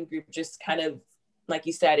 our friend group just kind of, like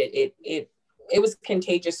you said, it was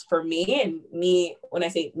contagious for me, and me, when I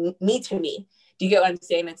say me to me, do you get what I'm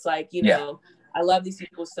saying? It's like, you know, I love these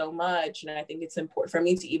people so much, and I think it's important for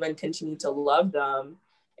me to even continue to love them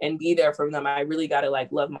and be there for them. I really got to,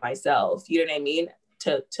 like, love myself, you know what I mean,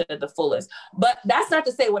 to the fullest. But that's not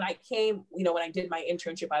to say when I came, you know, when I did my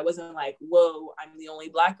internship, I wasn't like, whoa, I'm the only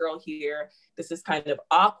Black girl here, this is kind of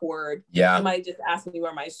awkward. Somebody just asked me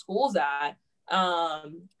where my school's at.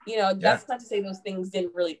 You know, that's not to say those things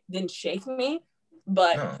didn't shake me,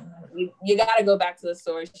 but you got to go back to the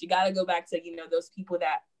source. You got to go back to, you know, those people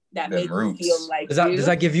that make you feel like does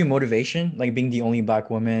that give you motivation, like being the only Black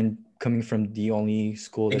woman coming from the only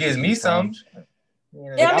school? It gives me some.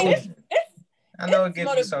 Yeah, I mean, I know it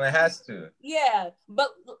gives you some. It has to. Yeah, but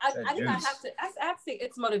I think I have to say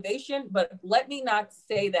it's motivation, but let me not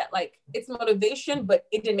say that, like, it's motivation, but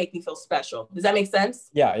it didn't make me feel special. Does that make sense?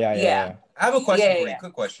 Yeah. I have a question for you.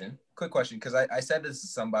 Quick question, because I said this to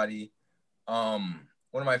somebody, one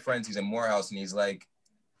of my friends, he's in Morehouse, and he's like,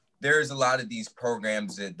 there's a lot of these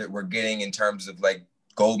programs that we're getting in terms of, like,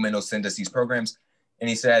 Goldman will send us these programs. And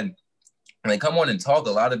he said, and they come on and talk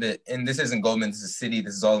a lot of it. And this isn't Goldman, this is Citi.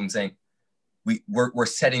 This is all I'm saying. We're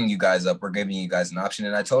setting you guys up. We're giving you guys an option.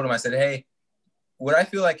 And I told him, I said, hey, what I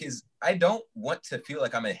feel like is I don't want to feel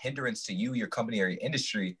like I'm a hindrance to you, your company, or your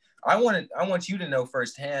industry. I want you to know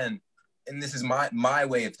firsthand, and this is my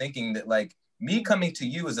way of thinking, that, like, me coming to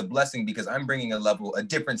you is a blessing because I'm bringing a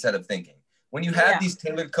different set of thinking. When you have these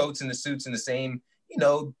tailored coats and the suits and the same, you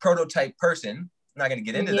know, prototype person, I'm not going to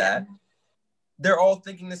get into that. They're all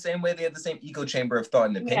thinking the same way. They have the same echo chamber of thought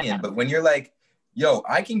and opinion. But when you're like, yo,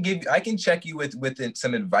 I can check you with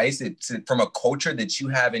some advice from a culture that you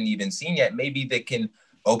haven't even seen yet. Maybe that can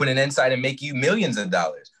open an insight and make you millions of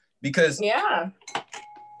dollars. Because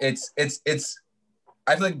it's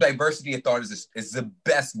I feel like diversity of thought is the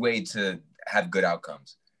best way to have good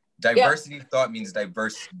outcomes. Diversity of thought means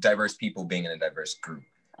diverse people being in a diverse group.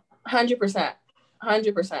 100%. I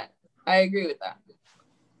agree with that.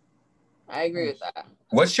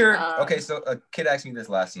 What's your okay? So a kid asked me this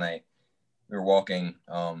last night. We were walking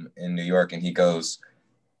in New York, and he goes,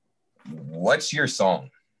 "What's your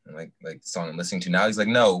song?" I'm like the song I'm listening to now. He's like,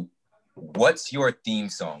 "No, what's your theme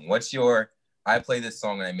song? What's your?" I play this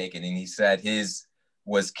song and I make it, and he said his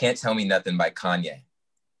was "Can't Tell Me Nothing" by Kanye.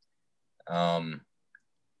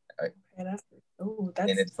 And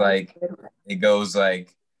it's like, it goes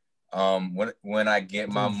like, when I get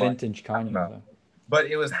my vintage Kanye, but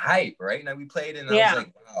it was hype, right? And we played it, and I was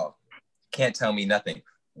like, wow, Can't Tell Me Nothing.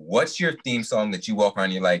 What's your theme song that you walk around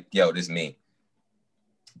and you're like, yo, this is me?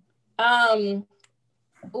 It's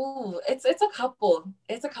a couple.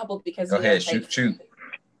 It's a couple because go ahead, shoot.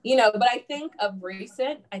 You know, but I think of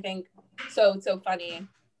recent, so funny.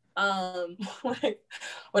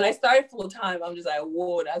 When I started full time, I'm just like,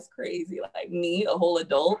 whoa, that's crazy. Like me, a whole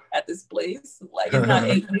adult at this place. Like it's not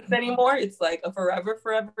 8 weeks anymore. It's like a forever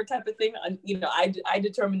type of thing. You know, I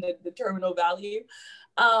determine the terminal value.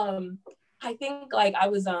 I think like I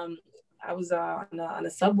was on a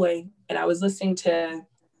subway and I was listening to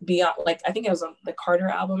Beyond, like I think it was on the Carter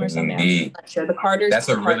album or something. I'm not sure. The Carters. That's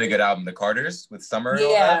a really good album. The Carters with Summer. And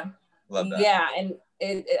all that. Love that. Yeah, and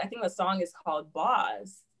I think the song is called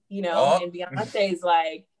Boss. You know, and Beyonce's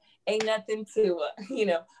like, ain't nothing to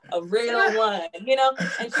a real one. You know,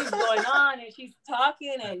 and she's going on and she's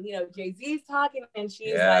talking, and you know Jay-Z's talking, and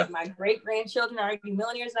she's like, my great grandchildren are already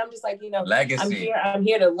millionaires, and I'm just like, you know, legacy. I'm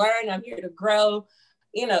here to learn. I'm here to grow.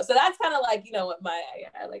 You know, so that's kind of like, you know, what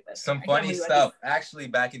I like that. Some funny stuff. Actually,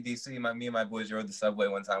 back in DC, me and my boys rode the subway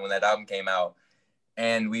one time when that album came out,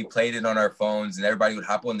 and we played it on our phones, and everybody would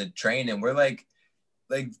hop on the train, and we're like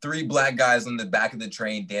 3 black guys on the back of the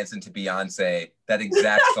train dancing to Beyonce, that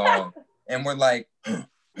exact song, and we're like, no,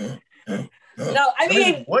 I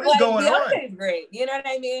mean, what is going on? Beyonce's great. You know what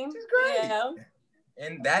I mean? She's great. You know?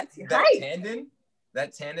 And that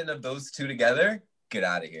tandem of those two together, get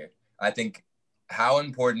out of here. I think how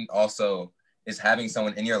important also is having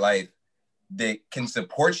someone in your life that can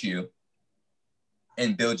support you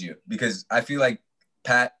and build you. Because I feel like,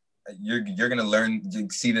 Pat, you're going to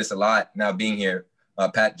see this a lot now being here.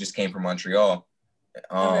 Pat just came from Montreal.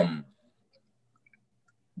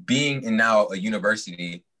 Being in now a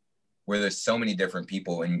university where there's so many different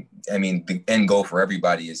people, and I mean, the end goal for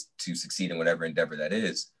everybody is to succeed in whatever endeavor that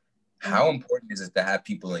is. How important is it to have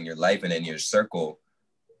people in your life and in your circle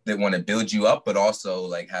that want to build you up, but also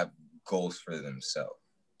like have goals for themselves?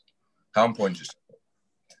 How important is it?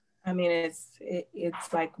 I mean, it's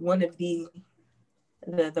like one of the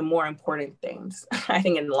more important things, I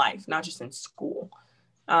think, in life, not just in school.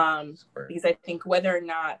 Because I think whether or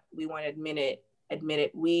not we want to admit it, I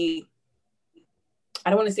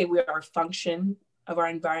don't want to say we are a function of our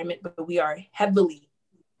environment, but we are heavily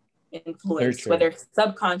influenced, whether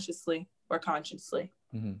subconsciously or consciously,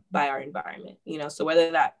 by our environment. You know, so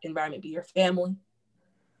whether that environment be your family,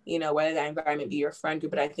 you know, whether that environment be your friend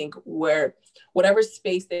group, but I think whatever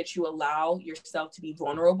space that you allow yourself to be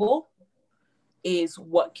vulnerable is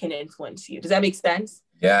what can influence you. Does that make sense?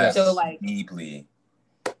 Yeah. So like deeply.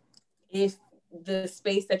 If the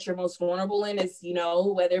space that you're most vulnerable in is, you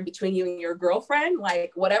know, whether between you and your girlfriend,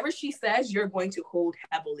 like whatever she says, you're going to hold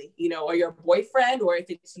heavily, you know, or your boyfriend, or if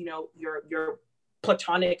it's, you know, your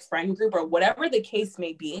platonic friend group or whatever the case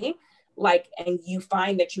may be, like, and you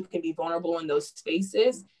find that you can be vulnerable in those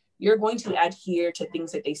spaces, you're going to adhere to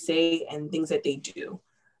things that they say and things that they do.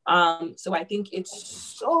 So I think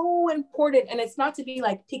it's so important, and it's not to be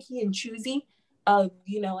like picky and choosy of,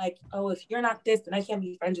 you know, like, oh, if you're not this, then I can't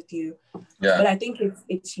be friends with you. Yeah. But I think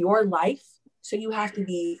it's your life, so you have to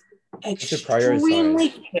be extremely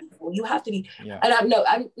careful. You have to be, and I'm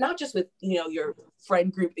not just with, you know, your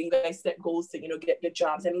friend group that you guys set goals to, you know, get good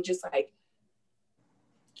jobs. I mean, just like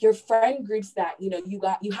your friend groups that, you know, you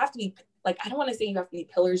have to be like, I don't want to say you have to be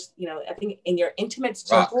pillars, you know, I think in your intimate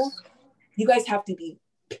circle, you guys have to be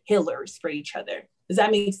pillars for each other. Does that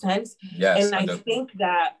make sense? Yes. And I think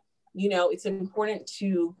that, you know, it's important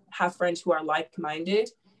to have friends who are like-minded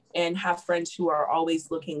and have friends who are always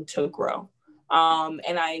looking to grow.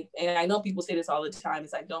 And I know people say this all the time.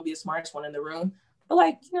 It's like, don't be the smartest one in the room, but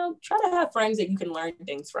like, you know, try to have friends that you can learn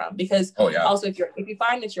things from, because also if you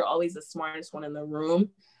find that you're always the smartest one in the room,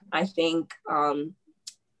 I think,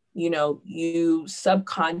 you know, you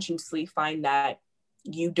subconsciously find that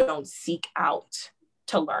you don't seek out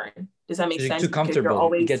to learn. Does that make sense? Too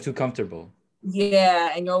comfortable. You get too comfortable.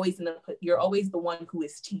 Yeah, and you're always the one who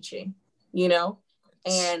is teaching, you know,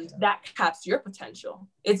 and that caps your potential.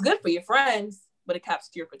 It's good for your friends, but it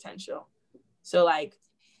caps your potential. So like,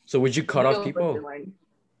 so would you cut off people?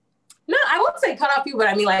 No, I won't say cut off people, but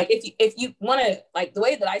I mean, like, if you want to, like, the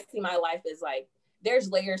way that I see my life is like,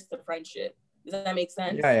 there's layers to friendship. Does that make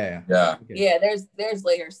sense? Yeah. Okay. Yeah, there's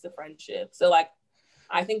layers to friendship. So like,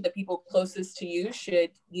 I think the people closest to you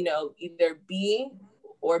should, you know, either be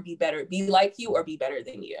or be better, be like you or be better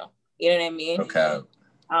than you. You know what I mean? Okay.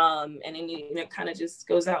 And then it kind of just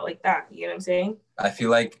goes out like that. You know what I'm saying? I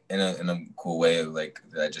feel like in a cool way of like,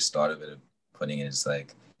 that I just thought of it, of putting it is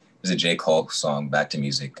like, there's a J. Cole song, Back to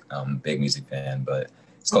Music. I'm a big music fan, but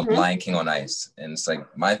it's called Lion King on Ice. And it's like,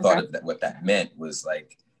 my thought of that, what that meant was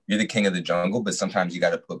like, you're the king of the jungle, but sometimes you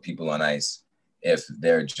got to put people on ice if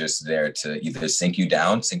they're just there to either sink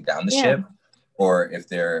down the ship, or if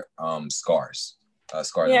they're scars.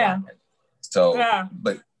 So,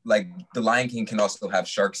 but like the Lion King can also have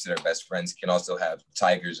sharks that are best friends, can also have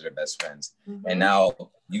tigers that are best friends. And now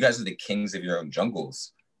you guys are the kings of your own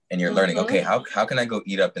jungles, and you're learning, okay, how can I go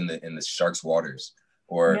eat up in the shark's waters?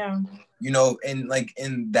 Or, you know, and like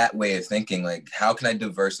in that way of thinking, like, how can I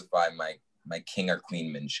diversify my king or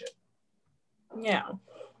queenmanship? Yeah,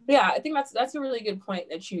 I think that's a really good point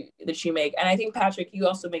that you make. And I think, Patrick, you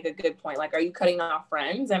also make a good point. Like, are you cutting off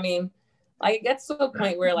friends? I mean, like, it gets to a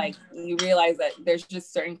point where like you realize that there's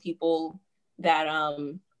just certain people that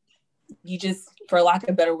you just, for lack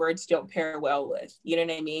of better words, don't pair well with. You know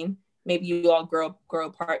what I mean? Maybe you all grow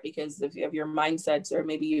apart because of your mindsets, or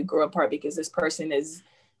maybe you grow apart because this person is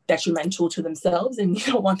detrimental to themselves and you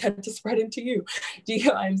don't want that to spread into you. Do you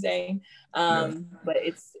know what I'm saying? But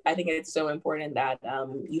I think it's so important that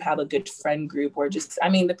you have a good friend group, or just, I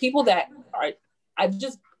mean, the people that are, I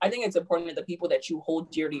think it's important that the people that you hold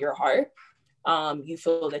dear to your heart, you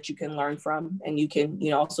feel that you can learn from, and you can, you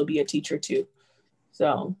know, also be a teacher too.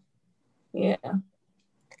 So, yeah.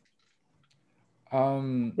 All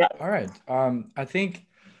right. I think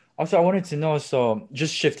also I wanted to know, so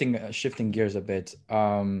just shifting gears a bit.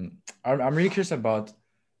 I'm really curious about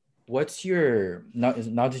what's your, now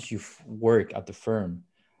that you work at the firm,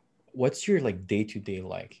 what's your like day-to-day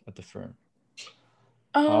like at the firm?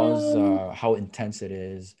 How intense it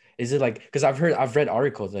is? Is it like, because I've read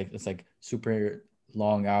articles like it's like super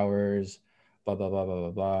long hours, blah blah blah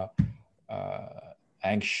blah blah blah,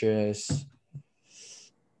 anxious,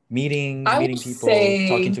 meeting people,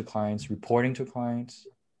 talking to clients, reporting to clients.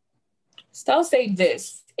 So I'll say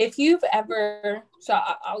this: if you've ever, so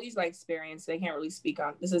I'll use my experience. I can't really speak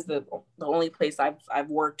on. This is the only place I've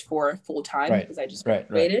worked for full time, because I just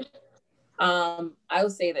graduated. I will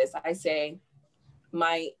say this: I say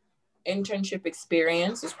my internship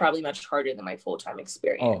experience is probably much harder than my full-time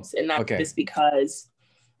experience, and that's just because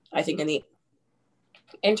I think in the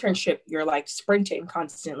internship you're like sprinting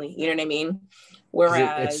constantly. You know what I mean?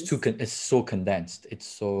 Whereas it's so condensed. It's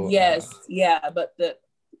so but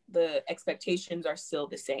the expectations are still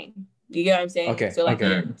the same. Do you get what I'm saying? So like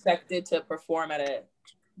you're expected to perform at a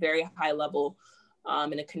very high level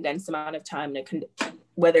in a condensed amount of time,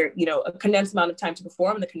 whether, you know, a condensed amount of time to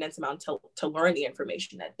perform and a condensed amount to learn the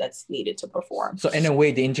information that's needed to perform. So in a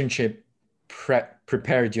way, the internship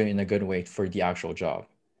prepared you in a good way for the actual job.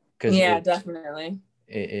 Definitely.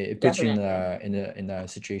 It puts you in a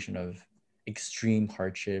situation of extreme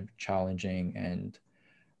hardship, challenging, and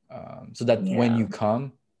so that when you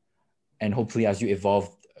come, and hopefully as you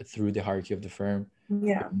evolve through the hierarchy of the firm,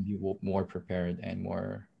 you will be more prepared and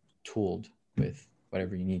more tooled with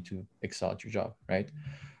whatever you need to excel at your job, right?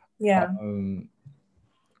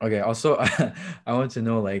 Okay, also I want to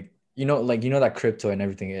know, like you know that crypto and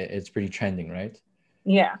everything, it's pretty trending, right?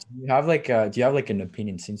 Do you have like an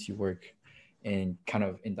opinion, since you work in kind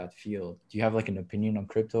of in that field? Do you have like an opinion on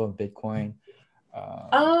crypto and Bitcoin,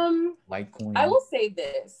 Litecoin? I will say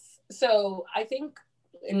this. So I think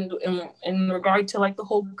in regard to like the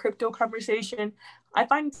whole crypto conversation, I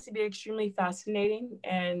find it to be extremely fascinating,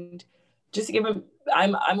 and just given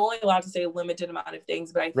I'm only allowed to say a limited amount of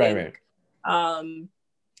things, but I think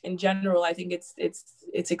in general, I think it's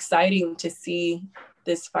exciting to see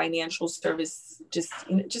this financial service,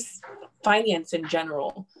 just finance in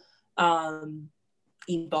general,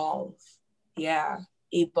 evolve,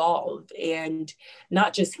 and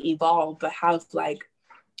not just evolve, but have like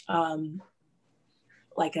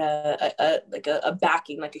a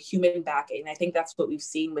backing, like a human backing. I think that's what we've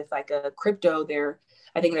seen with like a crypto there.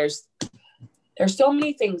 I think there's so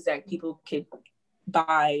many things that people could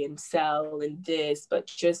buy and sell and this, but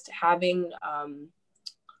just having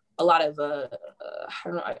a lot of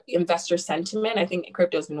investor sentiment. I think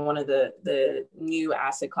crypto has been one of the new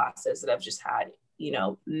asset classes that have just had, you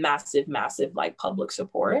know, massive like public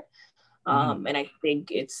support. And I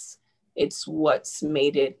think it's what's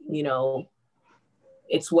made it, you know,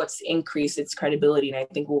 it's what's increased its credibility, and I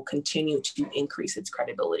think will continue to increase its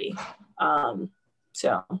credibility.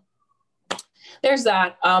 So there's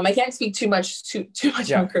that. I can't speak too much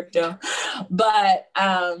on crypto, but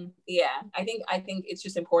I think it's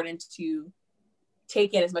just important to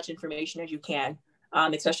take in as much information as you can,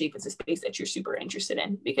 especially if it's a space that you're super interested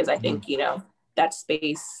in, because I think, you know, that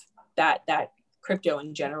space, that crypto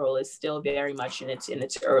in general is still very much in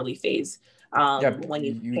its early phase. When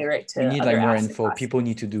you compare it to, you need other like more info. classes. People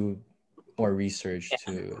need to do more research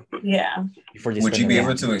before they Would you be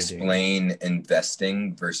able to explain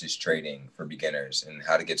investing versus trading for beginners and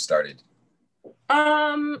how to get started?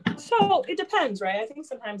 So it depends, right? I think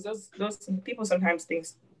sometimes those people sometimes think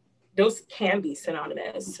those can be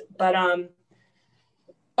synonymous, but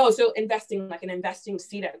Oh, so investing, like an investing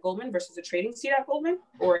seat at Goldman versus a trading seat at Goldman,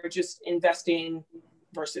 or just investing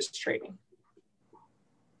versus trading?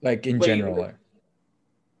 Like in general.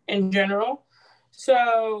 In general.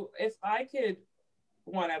 So if I could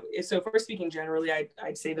so first speaking generally,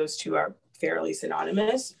 I'd say those two are fairly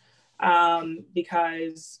synonymous,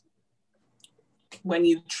 because when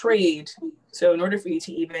you trade, so in order for you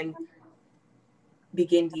to even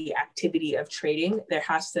begin the activity of trading, there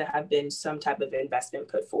has to have been some type of investment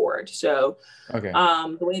put forward. So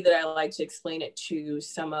the way that I like to explain it to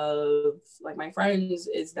some of like my friends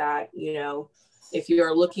is that, you know, if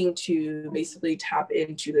you're looking to basically tap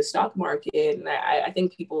into the stock market, and I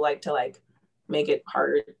think people like to like make it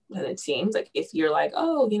harder than it seems. Like if you're like,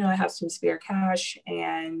 oh, you know, I have some spare cash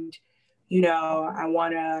and, you know, I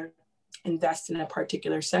want to invest in a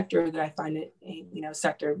particular sector that I find it, you know,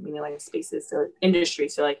 sector, meaning like spaces or industry.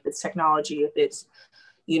 So like if it's technology, if it's,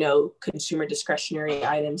 you know, consumer discretionary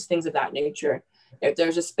items, things of that nature. If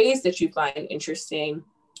there's a space that you find interesting,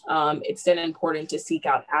 it's then important to seek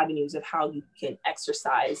out avenues of how you can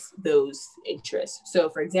exercise those interests. So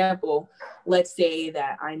for example, let's say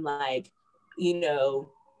that I'm like, you know,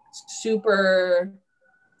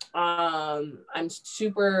 I'm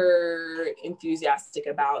super enthusiastic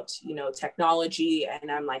about, you know, technology,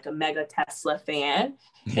 and I'm like a mega Tesla fan,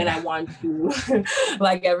 and I want to,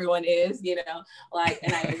 like everyone is, you know, like,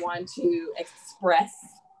 and I want to express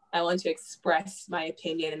my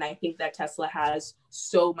opinion. And I think that Tesla has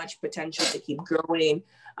so much potential to keep growing,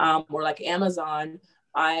 or like Amazon,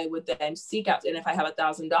 I would then seek out, and if I have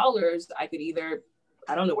 $1,000, I could either,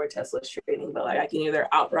 I don't know where Tesla's trading, but like I can either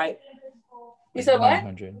outright. You said what?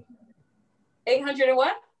 800 and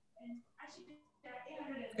what?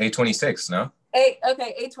 826, no?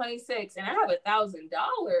 826, and I have $1,000.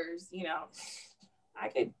 You know, I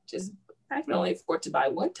can only afford to buy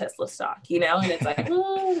one Tesla stock. You know, and it's like,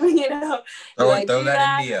 you know, throw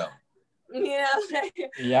that in Neo. You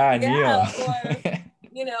know, Neo. Or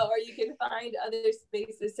you know, or you can find other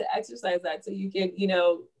spaces to exercise that. So you can,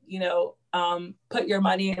 put your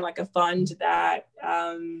money in like a fund that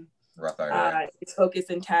it's focused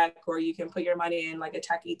in tech, or you can put your money in like a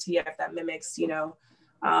tech ETF that mimics, you know,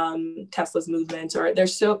 Tesla's movements. Or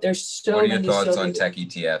there's so What are your thoughts on tech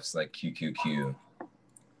ETFs like QQQ?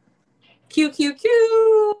 QQQ.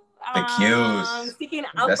 The Qs.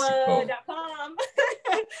 SeekingAlpha.com.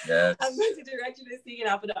 Yes. I'm going to direct you to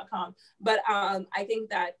SeekingAlpha.com. But I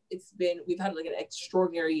think that we've had like an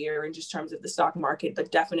extraordinary year in just terms of the stock market,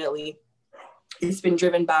 but definitely it's been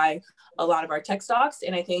driven by a lot of our tech stocks.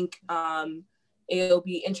 And I think it'll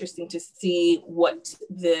be interesting to see what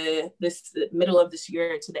the middle of this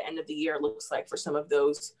year to the end of the year looks like for some of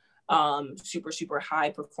those super, super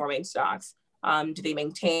high performing stocks. Do they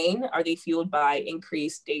maintain? Are they fueled by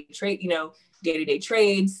increased day-to-day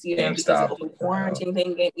trades, you know, GameStop. because of the quarantine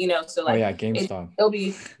thing, you know, so like, GameStop. It'll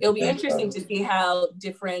be interesting to see how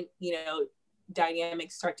different, you know,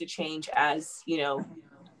 dynamics start to change as, you know,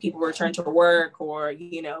 people return to work, or,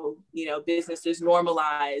 you know, businesses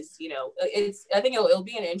normalize, you know, I think it'll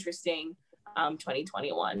be an interesting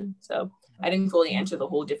 2021. So I didn't fully answer the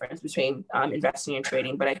whole difference between investing and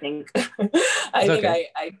trading, but I think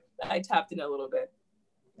I tapped in a little bit.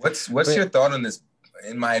 What's your thought on this?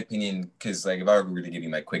 In my opinion, because like if I were really give you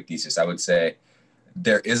my quick thesis, I would say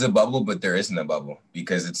there is a bubble, but there isn't a bubble,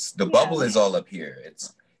 because bubble is all up here.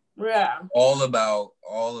 It's all about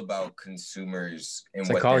consumers and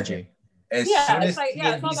psychology. It's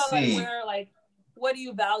all about like what do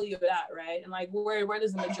you value it at, right? And like where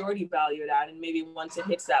does the majority value it at? And maybe once it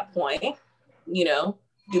hits that point, you know,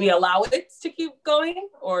 do we allow it to keep going,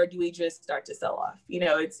 or do we just start to sell off? You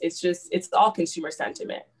know, it's all consumer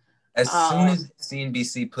sentiment. As soon as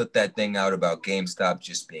CNBC put that thing out about GameStop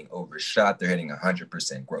just being overshot, they're hitting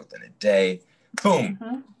 100% growth in a day. Boom.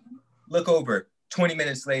 Mm-hmm. Look over. 20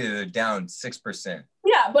 minutes later, they're down 6%.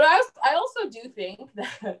 Yeah, but I also do think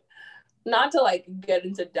that, not to like get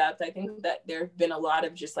into depth, I think that there have been a lot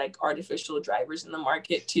of just like artificial drivers in the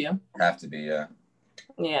market too. Have to be, yeah.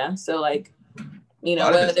 Yeah, so like, you know,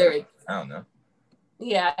 whether it's, I don't know.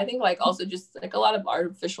 Yeah, I think like also just like a lot of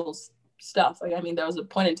artificial stuff. Like, I mean, there was a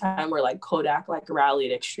point in time where like Kodak like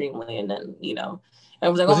rallied extremely, and then, you know, I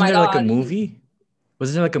was like, wasn't oh my there God. Like a movie?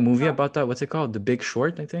 Wasn't there like a movie about that? What's it called? The Big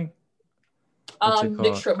Short, I think.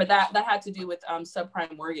 Big Short, but that had to do with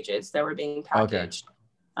subprime mortgages that were being packaged.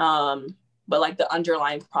 Okay. But like the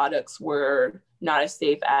underlying products were not as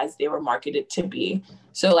safe as they were marketed to be.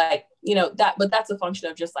 So like, you know, but that's a function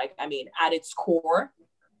of just like, I mean, at its core,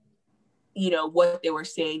 you know, what they were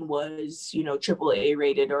saying was, you know, AAA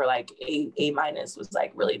rated, or like A minus was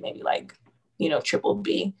like really maybe like, you know, triple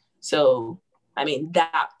B. So I mean,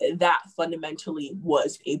 that fundamentally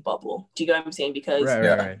was a bubble. Do you get what I'm saying? Because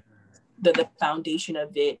right. The foundation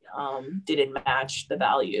of it didn't match the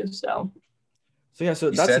value. So that's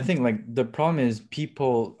the thing. Like, the problem is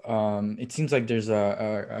people, it seems like there's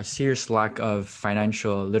a serious lack of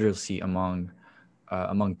financial literacy among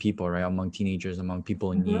people, right? Among teenagers, among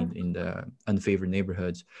people in need in the unfavored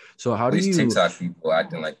neighborhoods. So how do you TikTok people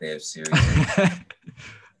acting like they have serious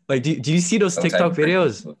like do you see those TikTok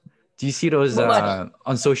videos? Do you see those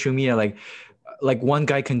on social media? Like one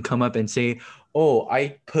guy can come up and say, "Oh,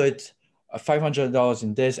 I put $500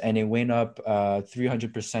 in this and it went up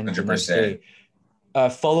 300% the next day.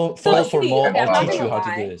 Follow for more. Okay, I'll teach you how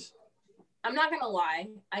to do this." I'm not gonna lie.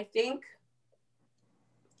 I think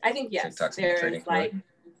yes, TikTok's there's like,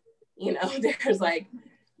 there's like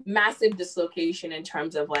massive dislocation in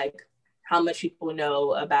terms of like how much people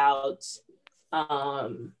know about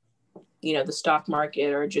the stock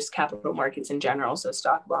market or just capital markets in general, so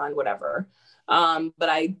stock, bond, whatever. But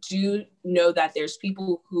I do know that there's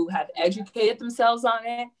people who have educated themselves on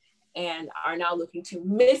it and are now looking to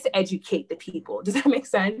miseducate the people. Does that make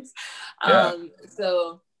sense? Yeah.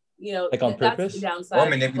 So, like on purpose, that's the downside, or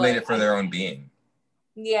manipulate it for their own being.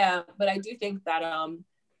 Yeah, but I do think that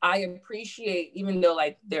I appreciate, even though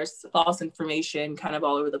like there's false information kind of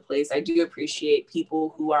all over the place, I do appreciate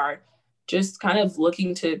people who are just kind of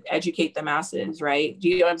looking to educate the masses, right? Do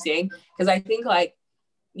you know what I'm saying? Because I think like,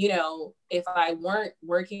 if I weren't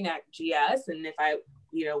working at GS and if I,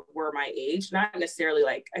 were my age, not necessarily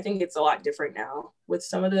like, I think it's a lot different now with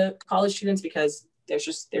some of the college students because they're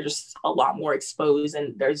just a lot more exposed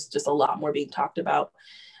and there's just a lot more being talked about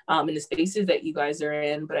in the spaces that you guys are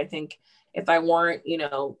in. But I think if I weren't,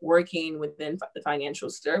 working within the financial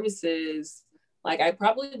services, like I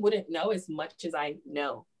probably wouldn't know as much as I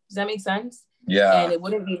know. Does that make sense? Yeah. And it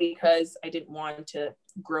wouldn't be because I didn't want to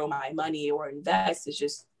grow my money or invest. It's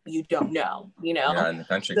just, you don't know, Yeah, in the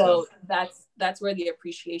country so club. That's where the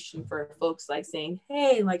appreciation for folks like saying,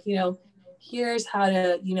 hey, like, here's how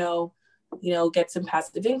to, get some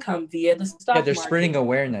passive income via the stock market. They're spreading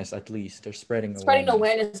awareness. At least they're spreading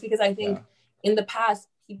awareness because I think in the past,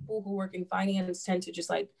 people who work in finance tend to just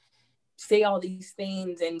like say all these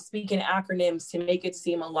things and speak in acronyms to make it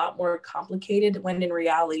seem a lot more complicated, when in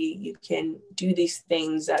reality you can do these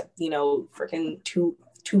things at freaking two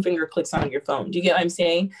finger clicks on your phone. Do you get what I'm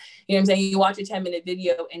saying? You watch a 10-minute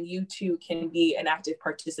video and you too can be an active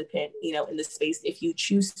participant in the space if you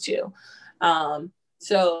choose to.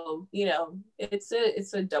 So,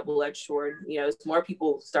 it's a double-edged sword. As more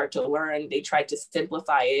people start to learn, they try to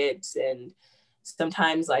simplify it, and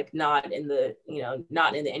sometimes like not in the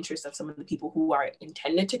interest of some of the people who are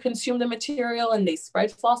intended to consume the material, and they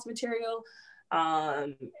spread false material.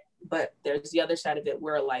 But there's the other side of it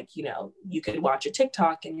where like, you could watch a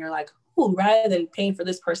TikTok and you're like, oh, rather than paying for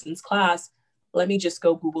this person's class, let me just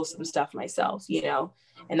go Google some stuff myself,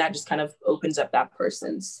 and that just kind of opens up that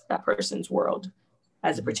person's world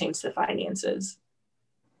as it pertains to finances.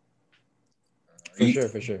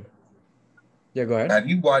 For sure. Yeah, go ahead. Have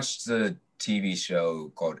you watched the TV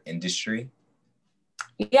show called Industry?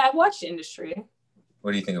 Yeah, I've watched Industry.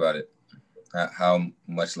 What do you think about it? How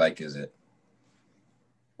much like is it?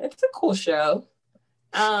 It's a cool show.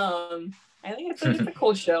 I think it's a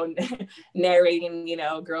cool show narrating,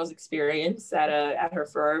 a girl's experience at her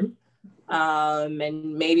firm.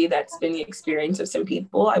 And maybe that's been the experience of some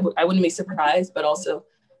people. I wouldn't be surprised, but also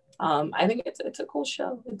I think it's a cool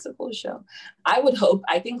show. It's a cool show. I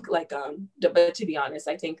think like, but to be honest,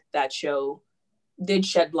 I think that show did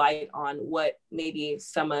shed light on what maybe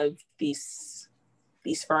some of these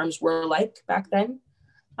firms were like back then.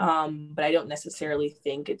 But I don't necessarily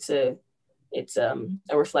think it's a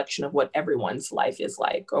reflection of what everyone's life is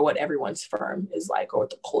like, or what everyone's firm is like, or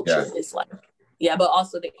what the culture is like. Yeah, but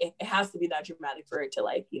also it has to be that dramatic for it to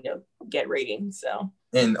like, get ratings. So.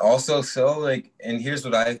 And also, and here's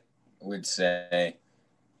what I would say.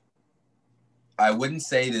 I wouldn't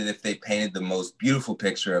say that if they painted the most beautiful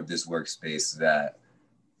picture of this workspace that,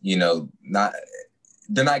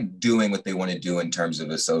 they're not doing what they want to do in terms of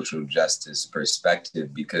a social justice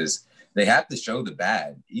perspective, because they have to show the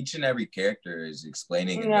bad. Each and every character is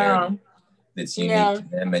explaining a narrative that's unique to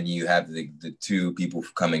them. And you have the two people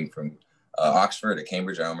coming from Oxford or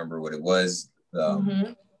Cambridge. I don't remember what it was.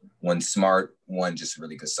 One smart, one just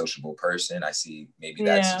really good sociable person. I see maybe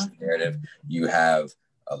that's just the narrative. You have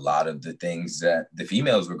a lot of the things that the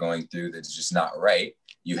females were going through that's just not right.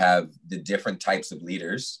 You have the different types of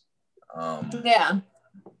leaders. And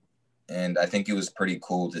I think it was pretty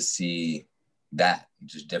cool to see that,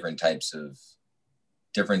 just different types of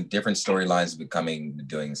different storylines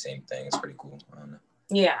doing the same thing. It's pretty cool. I don't know.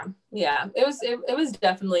 Yeah, it was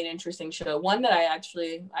definitely an interesting show. One that I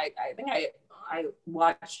think I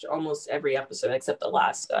watched almost every episode except the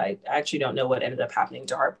last. So I actually don't know what ended up happening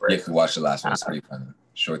to Harper. If you watch the last one, it's pretty fun.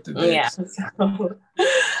 Short the yeah. So,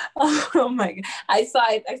 oh my god, I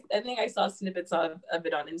think I saw snippets of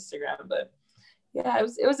it on Instagram, but yeah,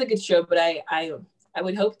 it was a good show. But I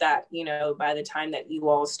would hope that, you know, by the time that you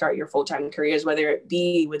all start your full-time careers, whether it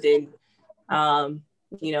be within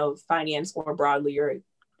you know, finance more broadly or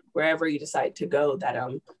wherever you decide to go, that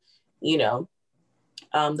you know,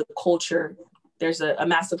 the culture, there's a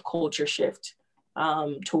massive culture shift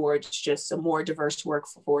towards just a more diverse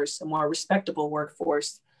workforce, a more respectable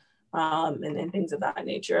workforce, and things of that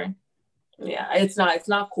nature. Yeah, it's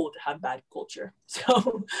not cool to have bad culture.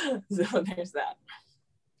 So there's that.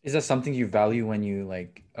 Is that something you value when you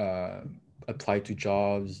like apply to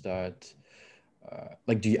jobs? That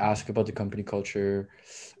like, do you ask about the company culture,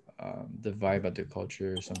 the vibe at the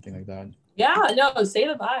culture, or something like that? Yeah, no, say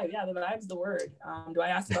the vibe. Yeah, the vibe's the word. Do I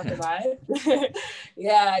ask about the vibe?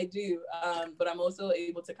 Yeah, I do. But I'm also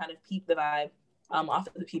able to kind of peep the vibe off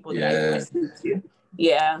of the people that I speak to.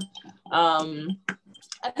 Yeah.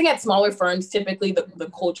 I think at smaller firms, typically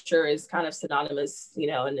the culture is kind of synonymous, you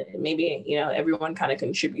know, and maybe, you know, everyone kind of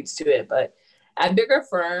contributes to it. But at bigger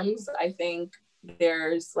firms, I think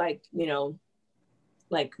there's like, you know,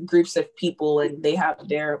 like groups of people and they have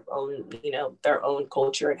their own, you know, their own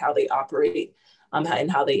culture and how they operate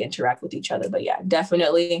and how they interact with each other. But yeah,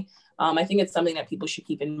 definitely. I think it's something that people should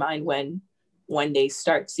keep in mind when they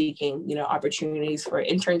start seeking, you know, opportunities for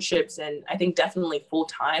internships. And I think definitely full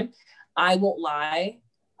time. I won't lie.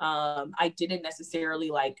 I didn't necessarily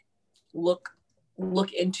like look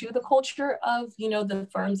into the culture of, you know, the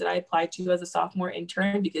firms that I applied to as a sophomore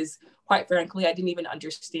intern, because quite frankly, I didn't even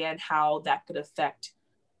understand how that could affect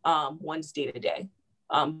one's day to day.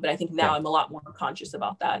 But I think now I'm a lot more conscious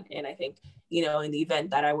about that. And I think, you know, in the event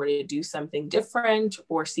that I were to do something different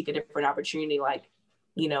or seek a different opportunity, like,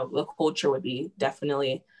 you know, the culture would be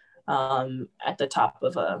definitely at the top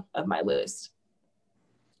of my list.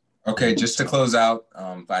 Okay, just to close out,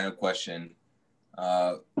 final question.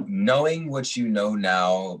 Knowing what you know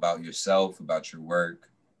now about yourself, about your work,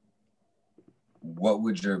 what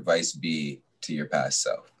would your advice be to your past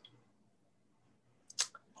self?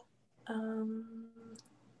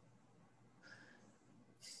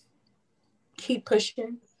 Keep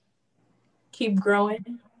pushing, keep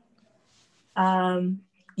growing.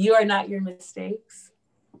 You are not your mistakes.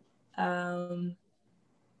 I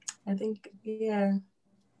think, yeah.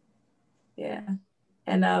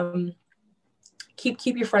 And keep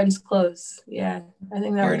your friends close. Yeah, I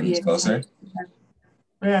think that would be it. Closer?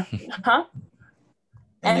 Yeah. Huh?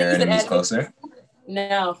 And your enemies closer?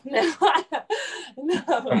 No.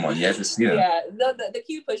 Come on, you have to see them. Yeah, the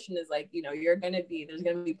keep pushing is like, you know, there's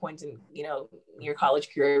gonna be points in, you know, your college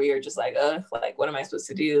career where you're just like, like, what am I supposed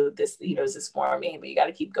to do? This, you know, is this for me? But you got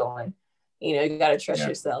to keep going. You know, you got to trust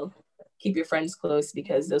yourself. Keep your friends close,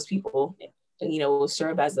 because those people, you know, will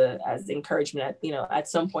serve as encouragement at, you know, at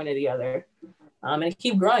some point or the other. And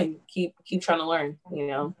keep growing, keep trying to learn, you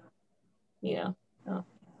know.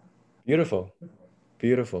 Beautiful.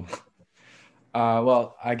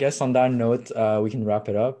 Well, I guess on that note, we can wrap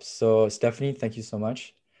it up. So Stephanie, thank you so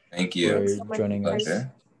much. Thank you for joining us. It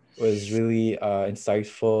was really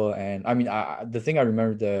insightful. And I mean, the thing I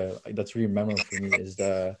remember that's really memorable for me is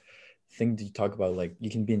the thing that you talk about, like you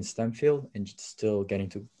can be in STEM field and still get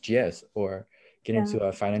into GS or get into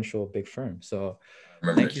a financial big firm. So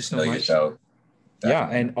thank you so much. Yeah,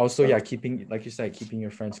 and also keeping, like you said, keeping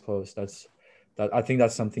your friends close. I think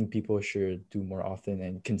that's something people should do more often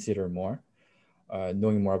and consider more.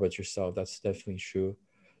 Knowing more about yourself, that's definitely true.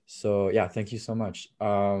 So yeah, thank you so much.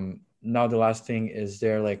 Now the last thing, is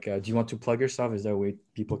there like do you want to plug yourself? Is there a way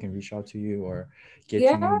people can reach out to you or get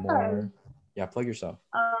to know more? Yeah, plug yourself.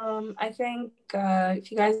 I think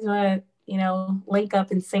if you guys want to, you know, link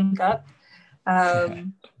up and sync up, I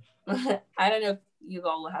don't know if you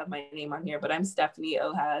all will have my name on here, but I'm Stephanie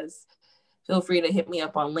Ohaz. Feel free to hit me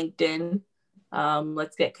up on LinkedIn.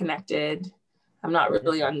 Let's get connected. I'm not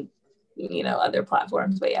really on, you know, other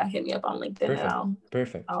platforms, but yeah, hit me up on LinkedIn.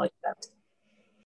 Perfect. And I'll accept.